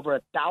 We did over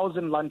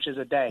 1,000 lunches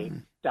a day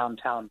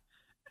downtown.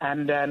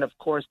 And then, of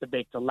course, the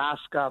baked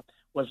Alaska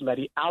was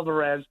Letty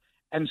Alvarez.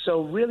 And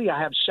so really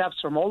I have chefs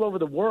from all over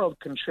the world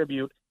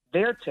contribute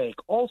their take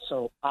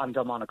also on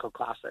Delmonico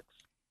classics.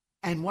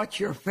 And what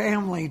your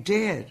family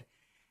did,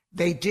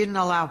 they didn't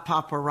allow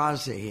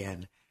paparazzi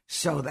in,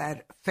 so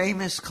that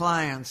famous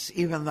clients,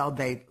 even though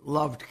they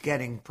loved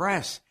getting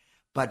press,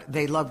 but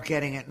they loved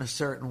getting it in a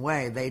certain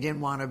way. They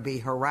didn't want to be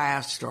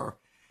harassed or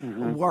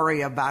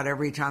worry about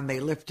every time they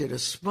lifted a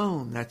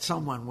spoon that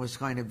someone was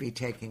going to be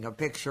taking a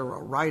picture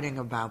or writing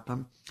about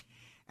them.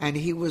 And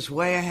he was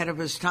way ahead of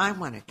his time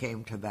when it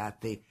came to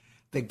that.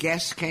 The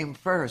guests came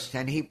first,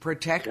 and he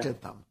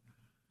protected them.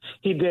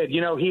 He did.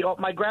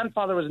 My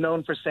grandfather was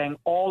known for saying,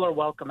 all are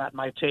welcome at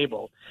my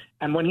table.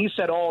 And when he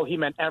said all, he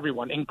meant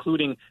everyone,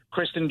 including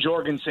Kristen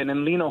Jorgensen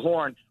and Lena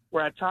Horne,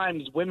 where at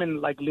times women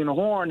like Lena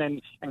Horne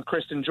and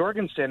Kristen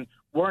Jorgensen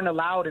weren't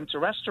allowed into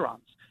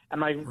restaurants. And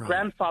my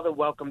grandfather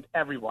welcomed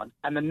everyone.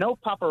 And the no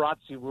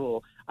paparazzi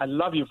rule, I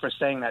love you for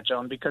saying that,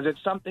 Joan, because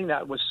it's something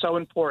that was so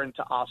important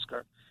to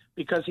Oscar,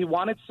 because he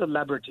wanted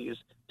celebrities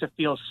to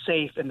feel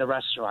safe in the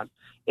restaurant.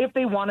 If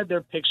they wanted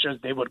their pictures,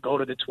 they would go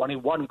to the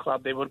 21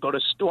 Club, they would go to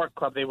Stork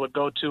Club, they would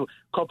go to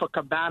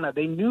Copacabana.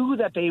 They knew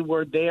that they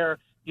were there,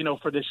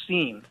 for the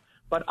scene.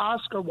 But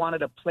Oscar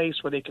wanted a place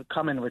where they could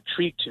come and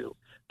retreat to.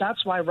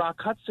 That's why Rock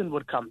Hudson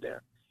would come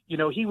there.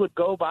 He would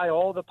go by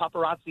all the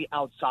paparazzi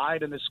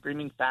outside and the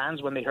screaming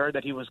fans when they heard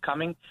that he was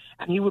coming,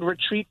 and he would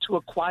retreat to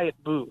a quiet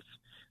booth.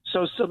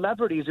 So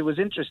celebrities, it was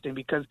interesting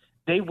because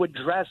they would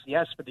dress,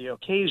 yes, for the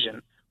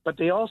occasion, but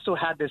they also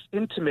had this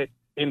intimate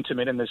in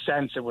the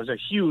sense it was a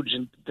huge,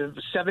 the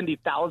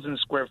 70,000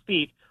 square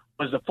feet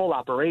was the full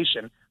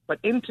operation, but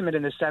intimate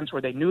in the sense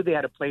where they knew they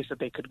had a place that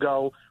they could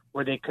go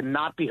where they could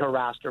not be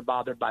harassed or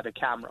bothered by the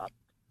camera.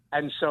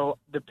 And so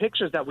the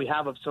pictures that we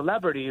have of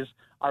celebrities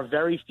are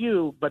very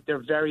few, but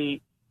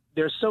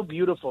they're so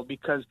beautiful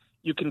because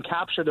you can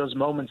capture those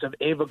moments of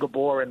Ava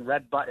Gabor and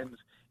Red Buttons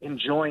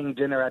enjoying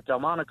dinner at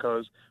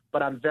Delmonico's,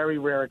 but on very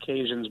rare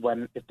occasions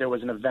when, if there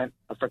was an event,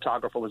 a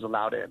photographer was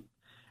allowed in.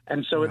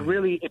 And so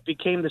it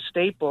became the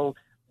staple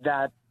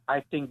that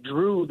I think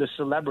drew the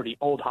celebrity,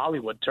 old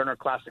Hollywood, Turner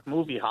Classic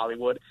Movie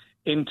Hollywood,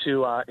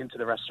 into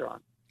the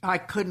restaurant. I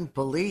couldn't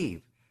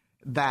believe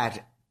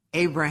that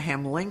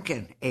Abraham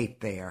Lincoln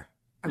ate there.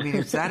 I mean,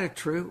 is that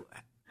true?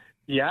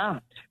 Yeah.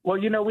 Well,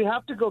 we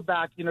have to go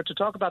back, to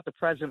talk about the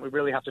present, we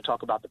really have to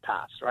talk about the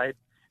past, right?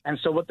 And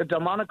so what the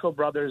Delmonico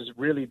brothers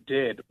really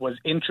did was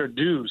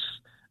introduce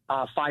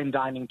fine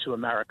dining to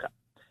America.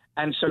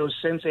 And so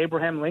since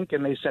Abraham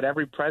Lincoln, they said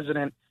every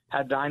president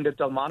had dined at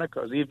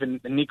Delmonico's, even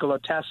Nikola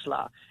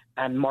Tesla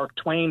and Mark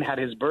Twain had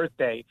his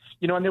birthday,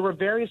 and there were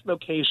various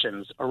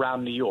locations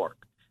around New York.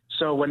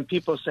 So when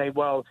people say,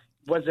 well,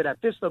 was it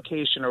at this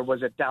location or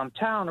was it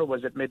downtown or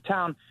was it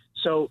midtown?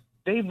 So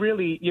they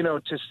really,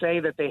 to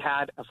say that they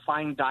had a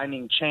fine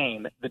dining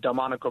chain, the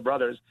Delmonico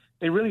brothers,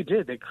 they really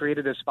did. They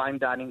created this fine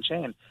dining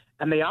chain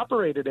and they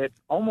operated it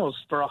almost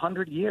for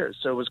 100 years.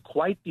 So it was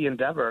quite the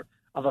endeavor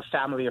of a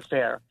family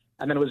affair.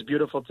 And then it was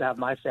beautiful to have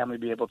my family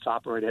be able to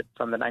operate it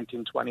from the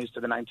 1920s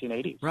to the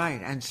 1980s. Right,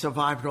 and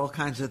survived all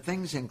kinds of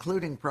things,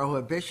 including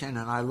Prohibition.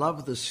 And I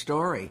love the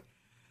story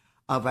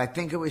of, I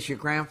think it was your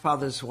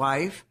grandfather's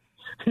wife,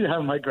 Yeah,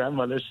 my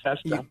grandmother,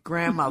 Sesta. Your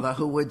grandmother,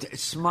 who would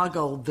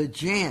smuggle the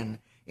gin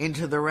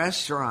into the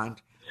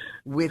restaurant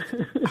with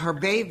her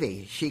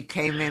baby. She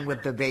came in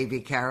with the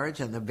baby carriage,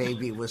 and the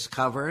baby was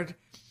covered,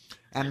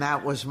 and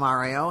that was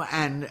Mario,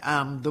 and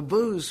the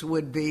booze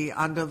would be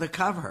under the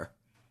cover.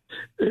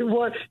 It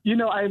was,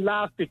 I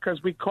laughed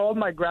because we called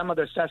my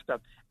grandmother Sesta.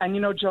 And,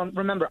 Joan,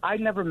 remember, I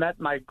never met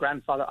my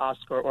grandfather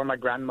Oscar or my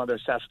grandmother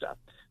Sesta.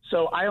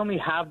 So I only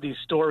have these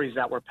stories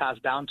that were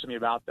passed down to me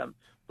about them.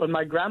 But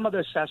my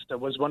grandmother Sesta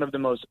was one of the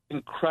most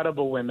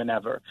incredible women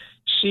ever.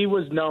 She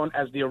was known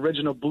as the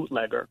original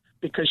bootlegger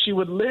because she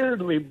would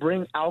literally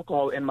bring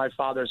alcohol in my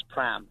father's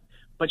pram.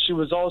 But she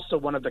was also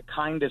one of the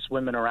kindest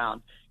women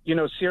around.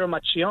 Ciro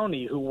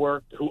Macchioni,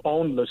 who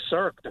owned Le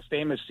Cirque, the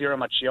famous Ciro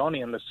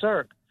Macchioni in Le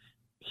Cirque,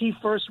 he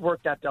first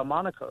worked at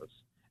Delmonico's.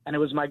 And it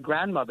was my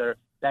grandmother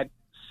that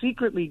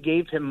secretly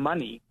gave him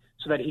money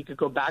so that he could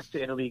go back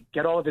to Italy,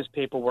 get all of his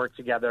paperwork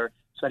together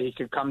so that he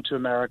could come to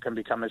America and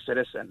become a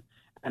citizen.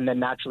 And then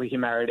naturally he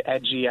married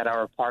Edgy at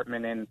our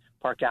apartment in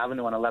Park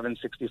Avenue on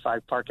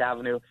 1165 Park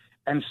Avenue.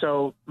 And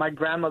so my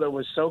grandmother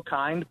was so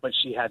kind, but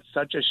she had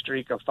such a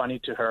streak of funny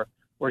to her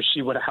where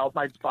she would help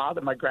my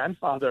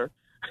grandfather,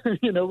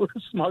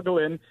 smuggle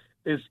in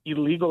this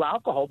illegal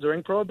alcohol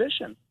during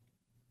Prohibition.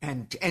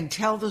 And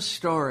tell the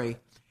story.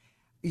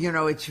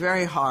 It's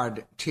very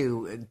hard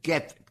to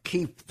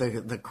keep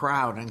the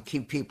crowd and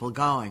keep people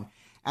going.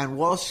 And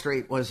Wall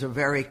Street was a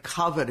very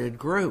coveted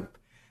group,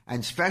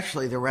 and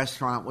especially the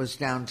restaurant was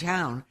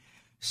downtown.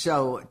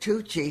 So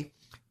Tucci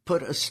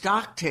put a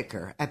stock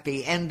ticker at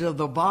the end of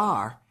the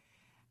bar,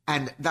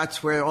 and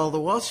that's where all the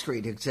Wall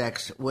Street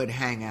execs would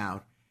hang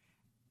out.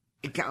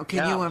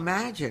 Can you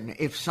imagine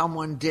if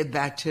someone did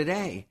that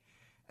today?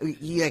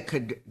 They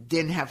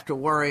didn't have to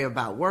worry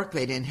about work.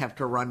 They didn't have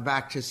to run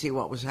back to see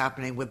what was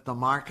happening with the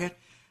market.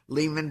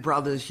 Lehman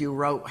Brothers, you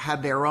wrote,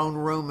 had their own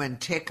room and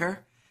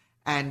ticker.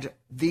 And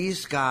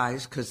these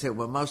guys, because there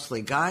were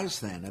mostly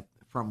guys then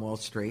from Wall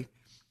Street,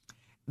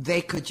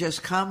 they could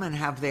just come and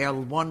have their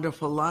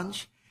wonderful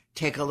lunch,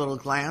 take a little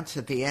glance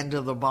at the end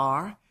of the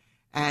bar,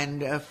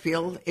 and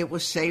feel it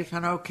was safe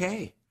and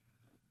okay.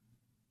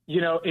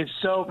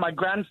 My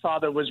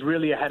grandfather was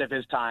really ahead of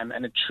his time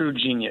and a true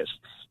genius.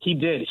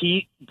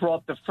 He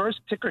brought the first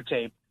ticker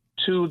tape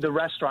to the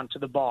restaurant, to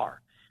the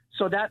bar.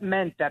 So that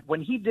meant that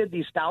when he did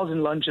these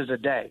 1,000 lunches a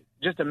day,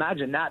 just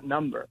imagine that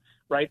number,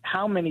 right?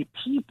 How many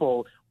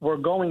people were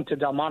going to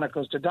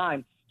Delmonico's to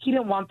dine? He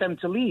didn't want them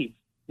to leave.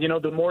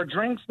 The more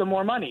drinks, the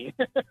more money,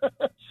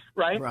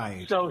 right?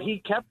 Right. So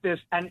he kept this.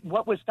 And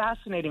what was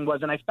fascinating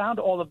was, and I found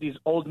all of these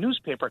old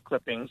newspaper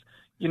clippings,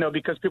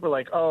 because people are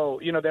like,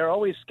 they're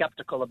always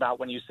skeptical about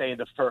when you say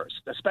the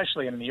first,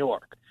 especially in New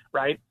York,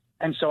 right?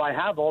 And so I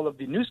have all of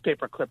the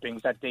newspaper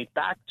clippings that date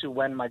back to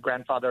when my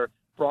grandfather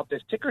brought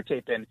this ticker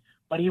tape in.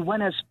 But he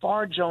went as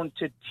far, Joan,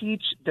 to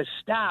teach the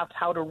staff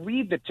how to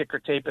read the ticker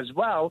tape as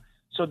well,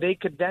 so they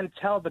could then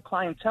tell the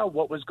clientele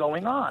what was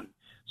going on.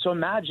 So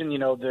imagine,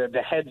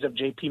 the heads of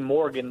J.P.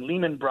 Morgan,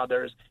 Lehman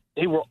Brothers,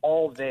 they were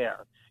all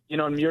there.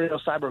 And Muriel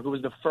Seiberg, who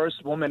was the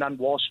first woman on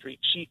Wall Street,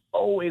 she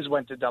always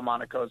went to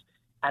Delmonico's.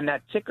 And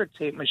that ticker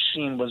tape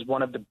machine was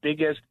one of the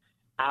biggest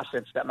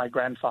assets that my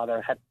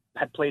grandfather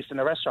had placed in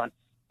the restaurant.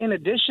 In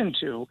addition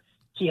to,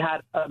 he had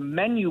a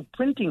menu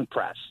printing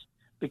press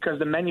because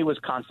the menu was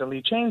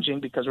constantly changing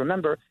because,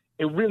 remember,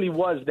 it really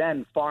was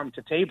then farm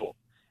to table.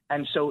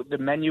 And so the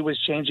menu was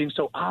changing.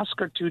 So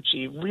Oscar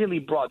Tucci really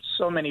brought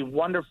so many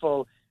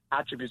wonderful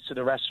attributes to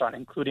the restaurant,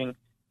 including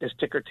this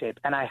ticker tape.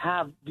 And I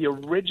have the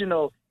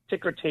original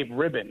ticker tape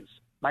ribbons.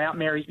 My Aunt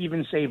Mary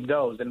even saved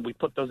those, and we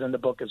put those in the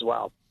book as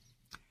well.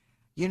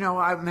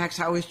 Max,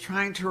 I was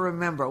trying to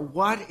remember,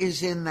 what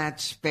is in that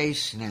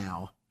space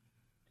now?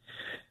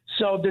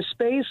 So the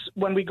space,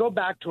 when we go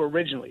back to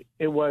originally,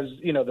 it was,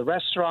 the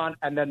restaurant,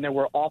 and then there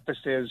were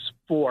offices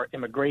for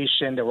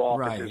immigration. There were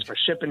offices for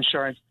ship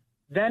insurance.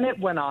 Then it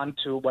went on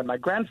to when my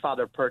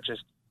grandfather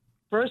purchased.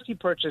 First, he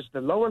purchased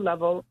the lower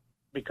level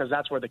because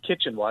that's where the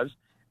kitchen was,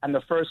 and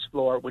the first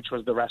floor, which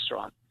was the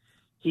restaurant.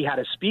 He had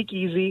a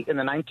speakeasy in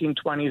the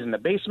 1920s in the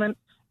basement,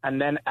 and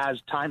then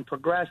as time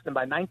progressed, and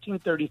by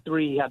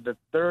 1933, he had the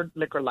third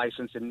liquor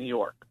license in New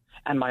York.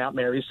 And my Aunt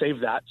Mary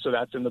saved that, so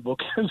that's in the book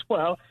as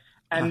well.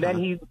 And then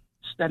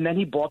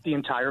he bought the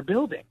entire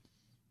building.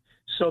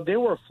 So there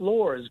were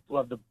floors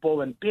of the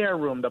Bull and Bear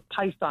room, the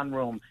Python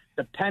room,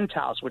 the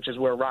penthouse, which is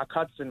where Rock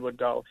Hudson would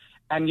go.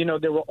 And,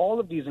 there were all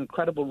of these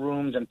incredible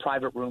rooms and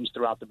private rooms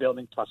throughout the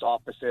building, plus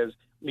offices.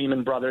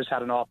 Lehman Brothers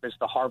had an office.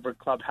 The Harvard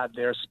Club had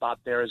their spot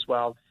there as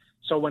well.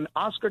 So when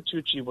Oscar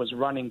Tucci was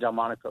running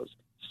Delmonico's,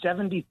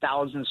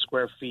 70,000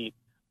 square feet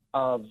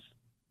of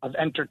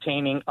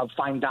entertaining, of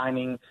fine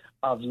dining,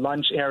 of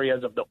lunch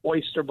areas, of the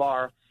oyster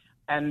bar.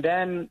 And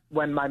then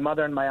when my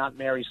mother and my Aunt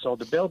Mary sold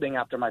the building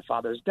after my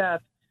father's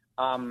death,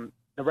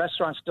 the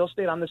restaurant still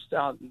stayed on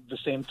the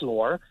same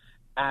floor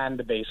and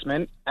the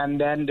basement.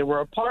 And then there were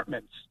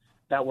apartments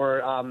that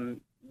were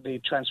they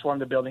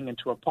transformed the building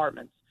into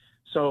apartments.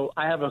 So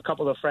I have a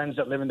couple of friends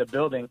that live in the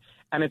building,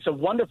 and it's a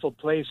wonderful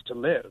place to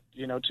live.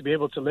 You know, to be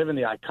able to live in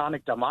the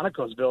iconic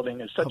Delmonico's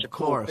building is such a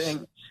cool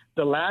thing.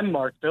 The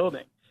landmark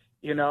building,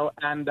 you know,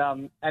 and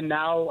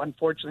now,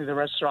 unfortunately, the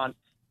restaurant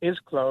is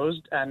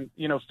closed, and,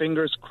 you know,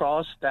 fingers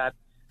crossed that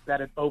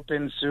it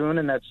opens soon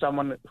and that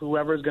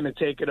whoever's going to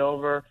take it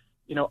over,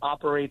 you know,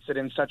 operates it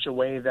in such a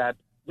way that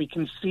we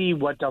can see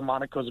what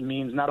Delmonico's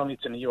means, not only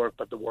to New York,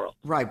 but the world.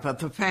 Right, but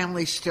the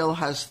family still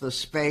has the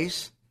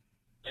space?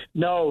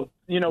 No,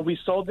 you know, we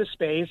sold the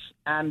space,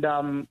 and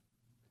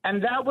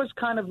that was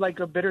kind of like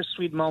a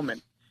bittersweet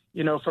moment,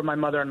 you know, for my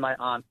mother and my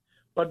aunt.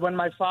 But when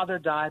my father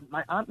died,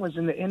 my aunt was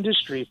in the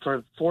industry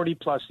for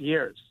 40-plus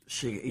years,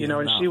 you know,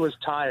 and she was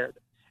tired.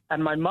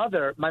 And my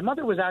mother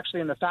was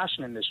actually in the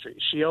fashion industry.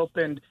 She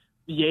opened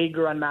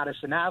Jaeger on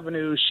Madison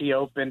Avenue. She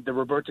opened the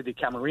Roberto Di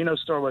Camerino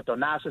store with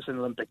Onassis in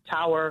Olympic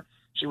Tower.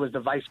 She was the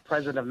vice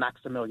president of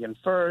Maximilian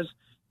Furs.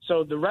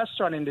 So the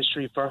restaurant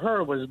industry for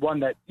her was one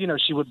that, you know,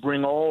 she would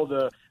bring all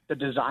the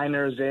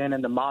designers in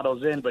and the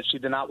models in, but she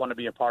did not want to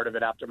be a part of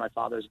it after my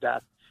father's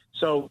death.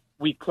 So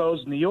we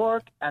closed New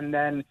York, and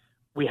then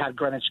we had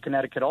Greenwich,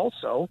 Connecticut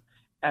also,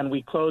 and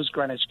we closed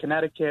Greenwich,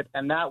 Connecticut,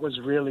 and that was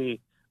really,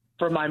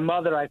 for my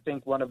mother, I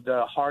think, one of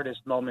the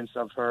hardest moments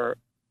of her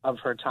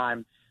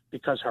time,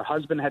 because her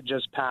husband had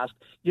just passed,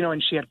 you know,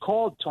 and she had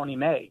called Tony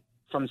May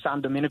from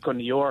San Domenico,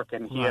 New York,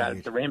 and he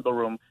had the Rainbow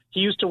Room. He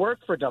used to work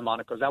for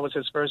Delmonico's. That was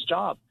his first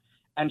job.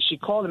 And she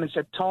called him and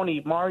said,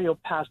 Tony, Mario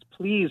passed.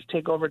 Please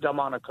take over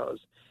Delmonico's.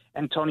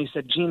 And Tony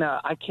said, Gina,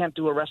 I can't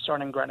do a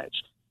restaurant in Greenwich.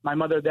 My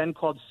mother then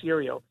called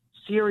Sirio.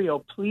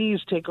 Sirio, please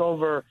take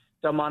over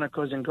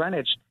Delmonico's in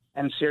Greenwich.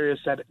 And Sirio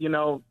said, you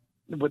know,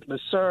 with Le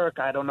Cirque,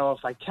 I don't know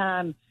if I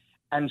can.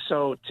 And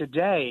so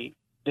today,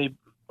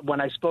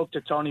 when I spoke to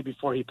Tony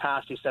before he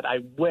passed, he said, I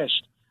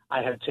wished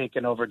I had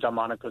taken over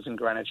Delmonico's in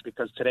Greenwich,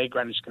 because today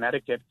Greenwich,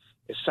 Connecticut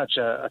is such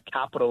a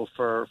capital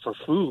for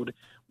food,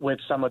 with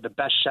some of the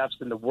best chefs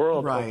in the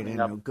world. Right,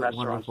 and good,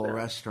 wonderful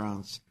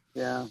restaurants.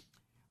 Yeah.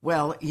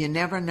 Well, you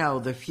never know.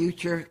 The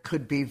future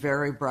could be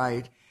very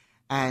bright.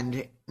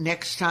 And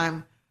next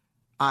time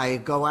I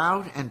go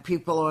out and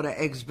people order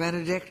Eggs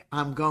Benedict,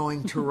 I'm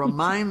going to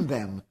remind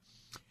them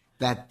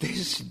that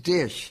this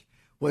dish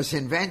was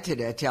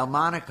invented at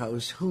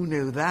Delmonico's. Who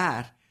knew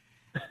that?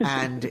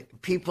 And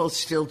people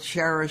still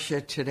cherish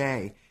it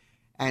today.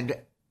 And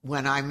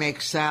when I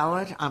make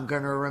salad, I'm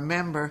going to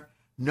remember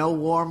no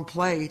warm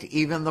plate.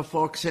 Even the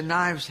forks and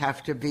knives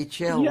have to be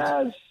chilled.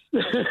 Yes.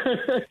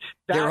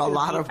 There are a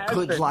lot of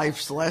good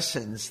life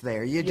lessons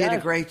there. You did a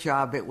great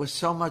job. It was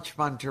so much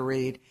fun to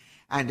read.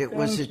 And it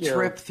was a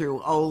trip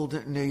through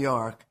old New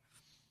York.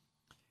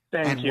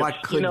 Thank you.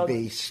 What could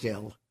be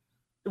still.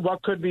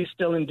 What could be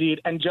still,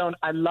 indeed. And, Joan,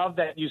 I love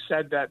that you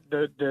said that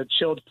the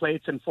chilled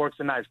plates and forks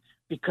and knives,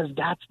 because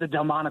that's the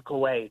Delmonico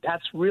way.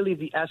 That's really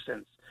the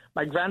essence.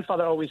 My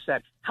grandfather always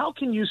said, how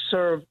can you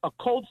serve a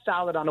cold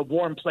salad on a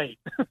warm plate?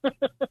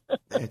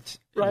 It's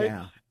right?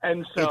 Yeah.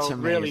 And so it's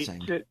really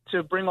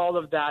to bring all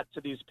of that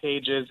to these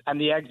pages, and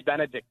the Eggs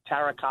Benedict,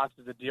 Tara Cox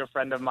is a dear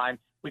friend of mine.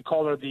 We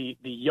call her the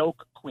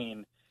yolk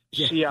queen.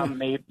 She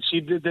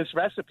did this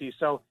recipe.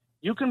 So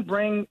you can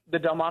bring the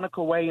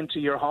Delmonico way into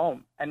your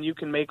home, and you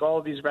can make all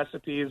of these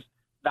recipes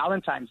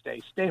Valentine's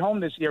Day. Stay home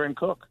this year and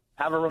cook.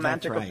 Have a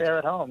romantic affair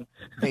at home.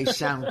 They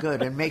sound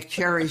good. And make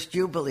Cherry's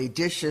Jubilee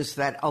dishes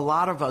that a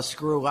lot of us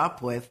grew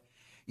up with,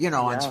 you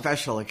know, on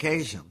special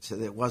occasions.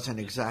 It wasn't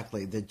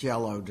exactly the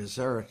Jell-O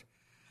dessert.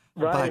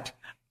 Right. But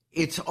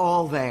it's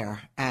all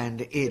there,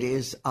 and it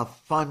is a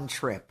fun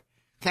trip.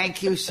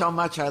 Thank you so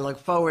much. I look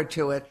forward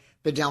to it.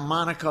 The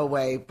Delmonico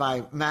Way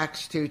by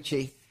Max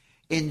Tucci.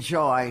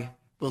 Enjoy.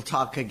 We'll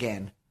talk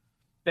again.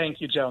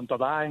 Thank you, Joan.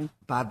 Bye-bye.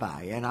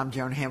 Bye-bye. And I'm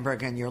Joan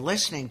Hamburg, and you're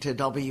listening to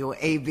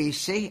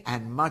WABC,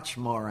 and much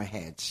more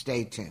ahead.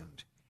 Stay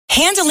tuned.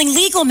 Handling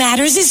legal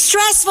matters is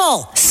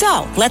stressful.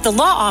 So, let the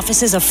law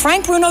offices of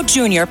Frank Bruno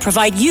Jr.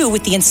 provide you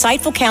with the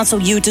insightful counsel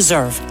you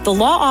deserve. The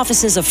law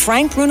offices of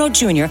Frank Bruno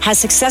Jr. has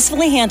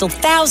successfully handled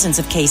thousands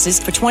of cases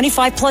for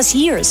 25 plus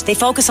years. They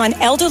focus on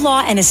elder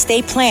law and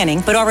estate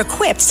planning, but are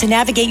equipped to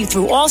navigate you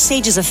through all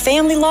stages of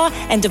family law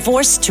and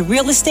divorce to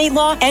real estate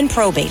law and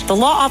probate. The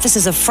law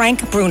offices of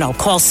Frank Bruno.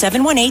 Call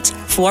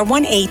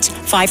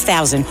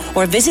 718-418-5000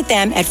 or visit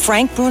them at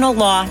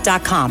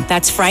frankbrunolaw.com.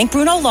 That's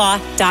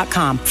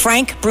frankbrunolaw.com.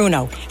 Frank Bruno.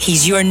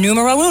 He's your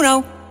numero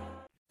uno.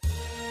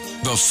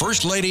 The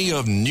First Lady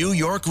of New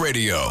York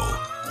Radio.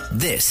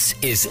 This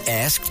is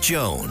Ask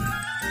Joan.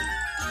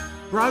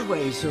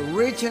 Broadway's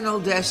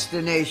original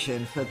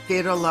destination for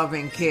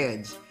theater-loving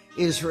kids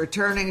is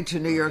returning to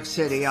New York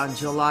City on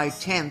July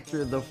 10th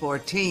through the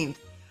 14th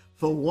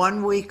for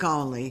 1 week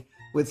only,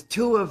 with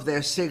 2 of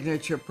their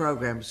signature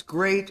programs,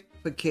 great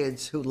for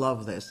kids who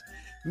love this.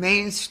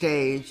 Main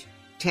Stage,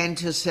 10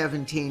 to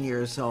 17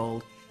 years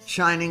old,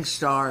 Shining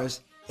Stars,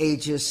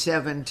 ages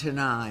 7 to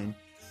 9.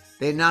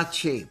 They're not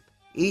cheap.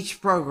 Each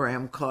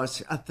program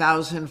costs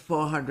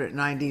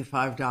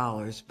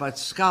 $1,495, but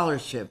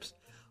scholarships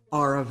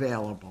are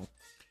available.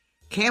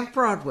 Camp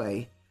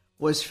Broadway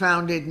was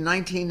founded in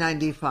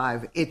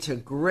 1995. It's a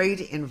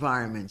great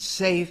environment,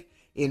 safe,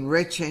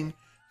 enriching.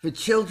 For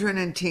children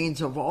and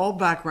teens of all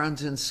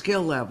backgrounds and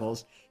skill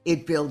levels,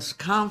 it builds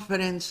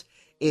confidence,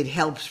 it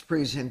helps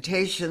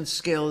presentation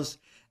skills,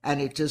 and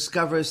it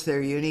discovers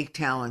their unique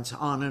talents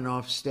on and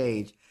off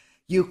stage.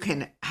 You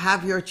can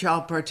have your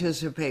child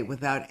participate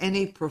without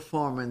any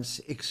performance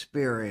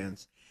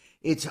experience.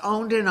 It's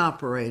owned and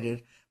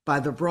operated by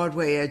the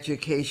Broadway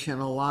Education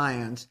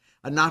Alliance,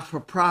 a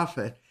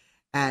not-for-profit,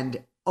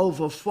 and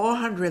over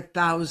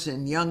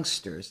 400,000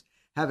 youngsters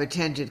have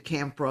attended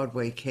Camp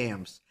Broadway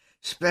camps,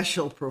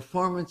 special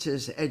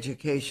performances,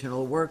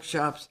 educational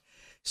workshops.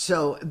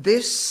 So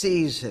this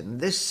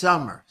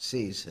summer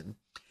season,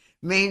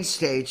 main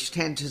stage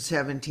 10 to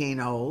 17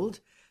 old,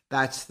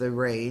 that's the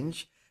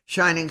range.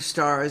 Shining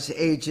stars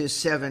ages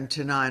 7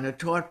 to 9 are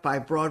taught by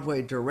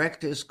Broadway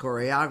directors,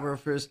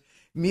 choreographers,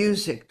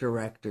 music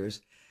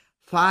directors.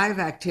 5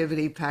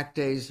 activity-packed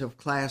days of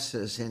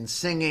classes in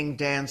singing,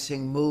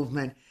 dancing,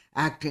 movement,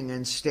 acting,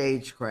 and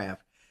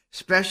stagecraft.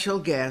 Special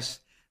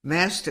guests,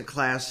 master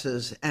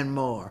classes, and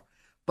more.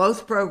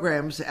 Both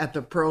programs at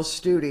the Pearl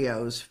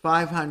Studios,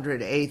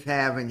 500 8th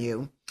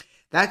Avenue.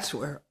 That's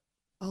where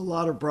a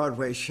lot of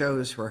Broadway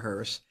shows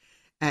rehearse.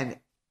 And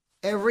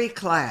every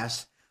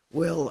class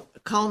will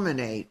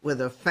culminate with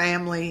a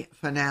family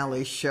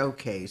finale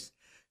showcase.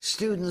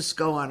 Students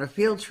go on a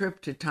field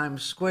trip to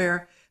Times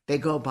Square. They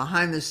go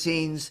behind the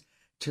scenes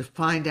to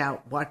find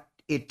out what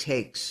it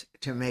takes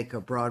to make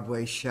a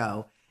Broadway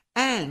show.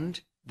 And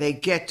they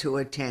get to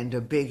attend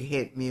a big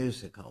hit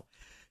musical.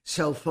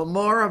 So for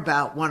more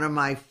about one of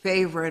my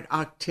favorite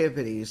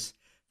activities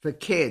for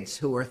kids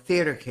who are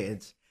theater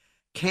kids,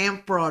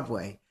 Camp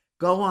Broadway,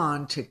 go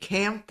on to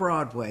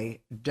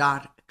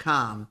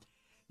campbroadway.com.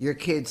 Your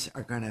kids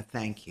are going to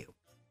thank you.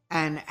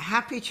 And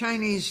happy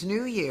Chinese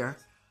New Year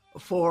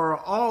for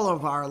all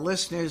of our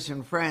listeners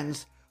and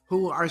friends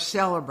who are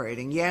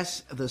celebrating.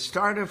 Yes, the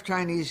start of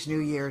Chinese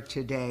New Year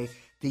today,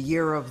 the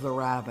year of the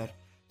rabbit.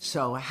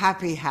 So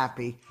happy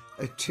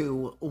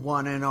to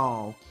one and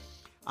all.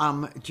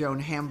 I'm Joan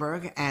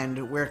Hamburg,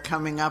 and we're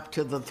coming up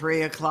to the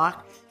 3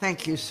 o'clock.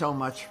 Thank you so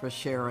much for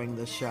sharing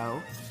the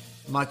show.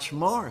 Much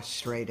more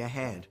straight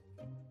ahead.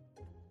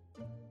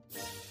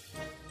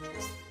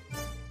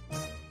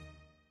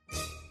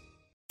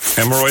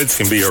 Hemorrhoids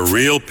can be a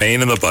real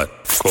pain in the butt,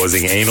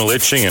 causing anal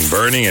itching and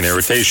burning and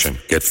irritation.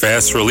 Get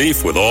fast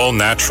relief with all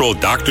natural,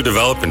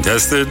 doctor-developed and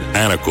tested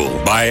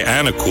Anacool. Buy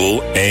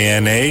Anacool,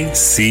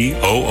 ANACOOL,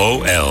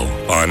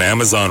 on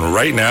Amazon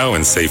right now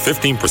and save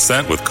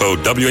 15% with code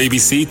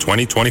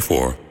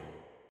WABC2024.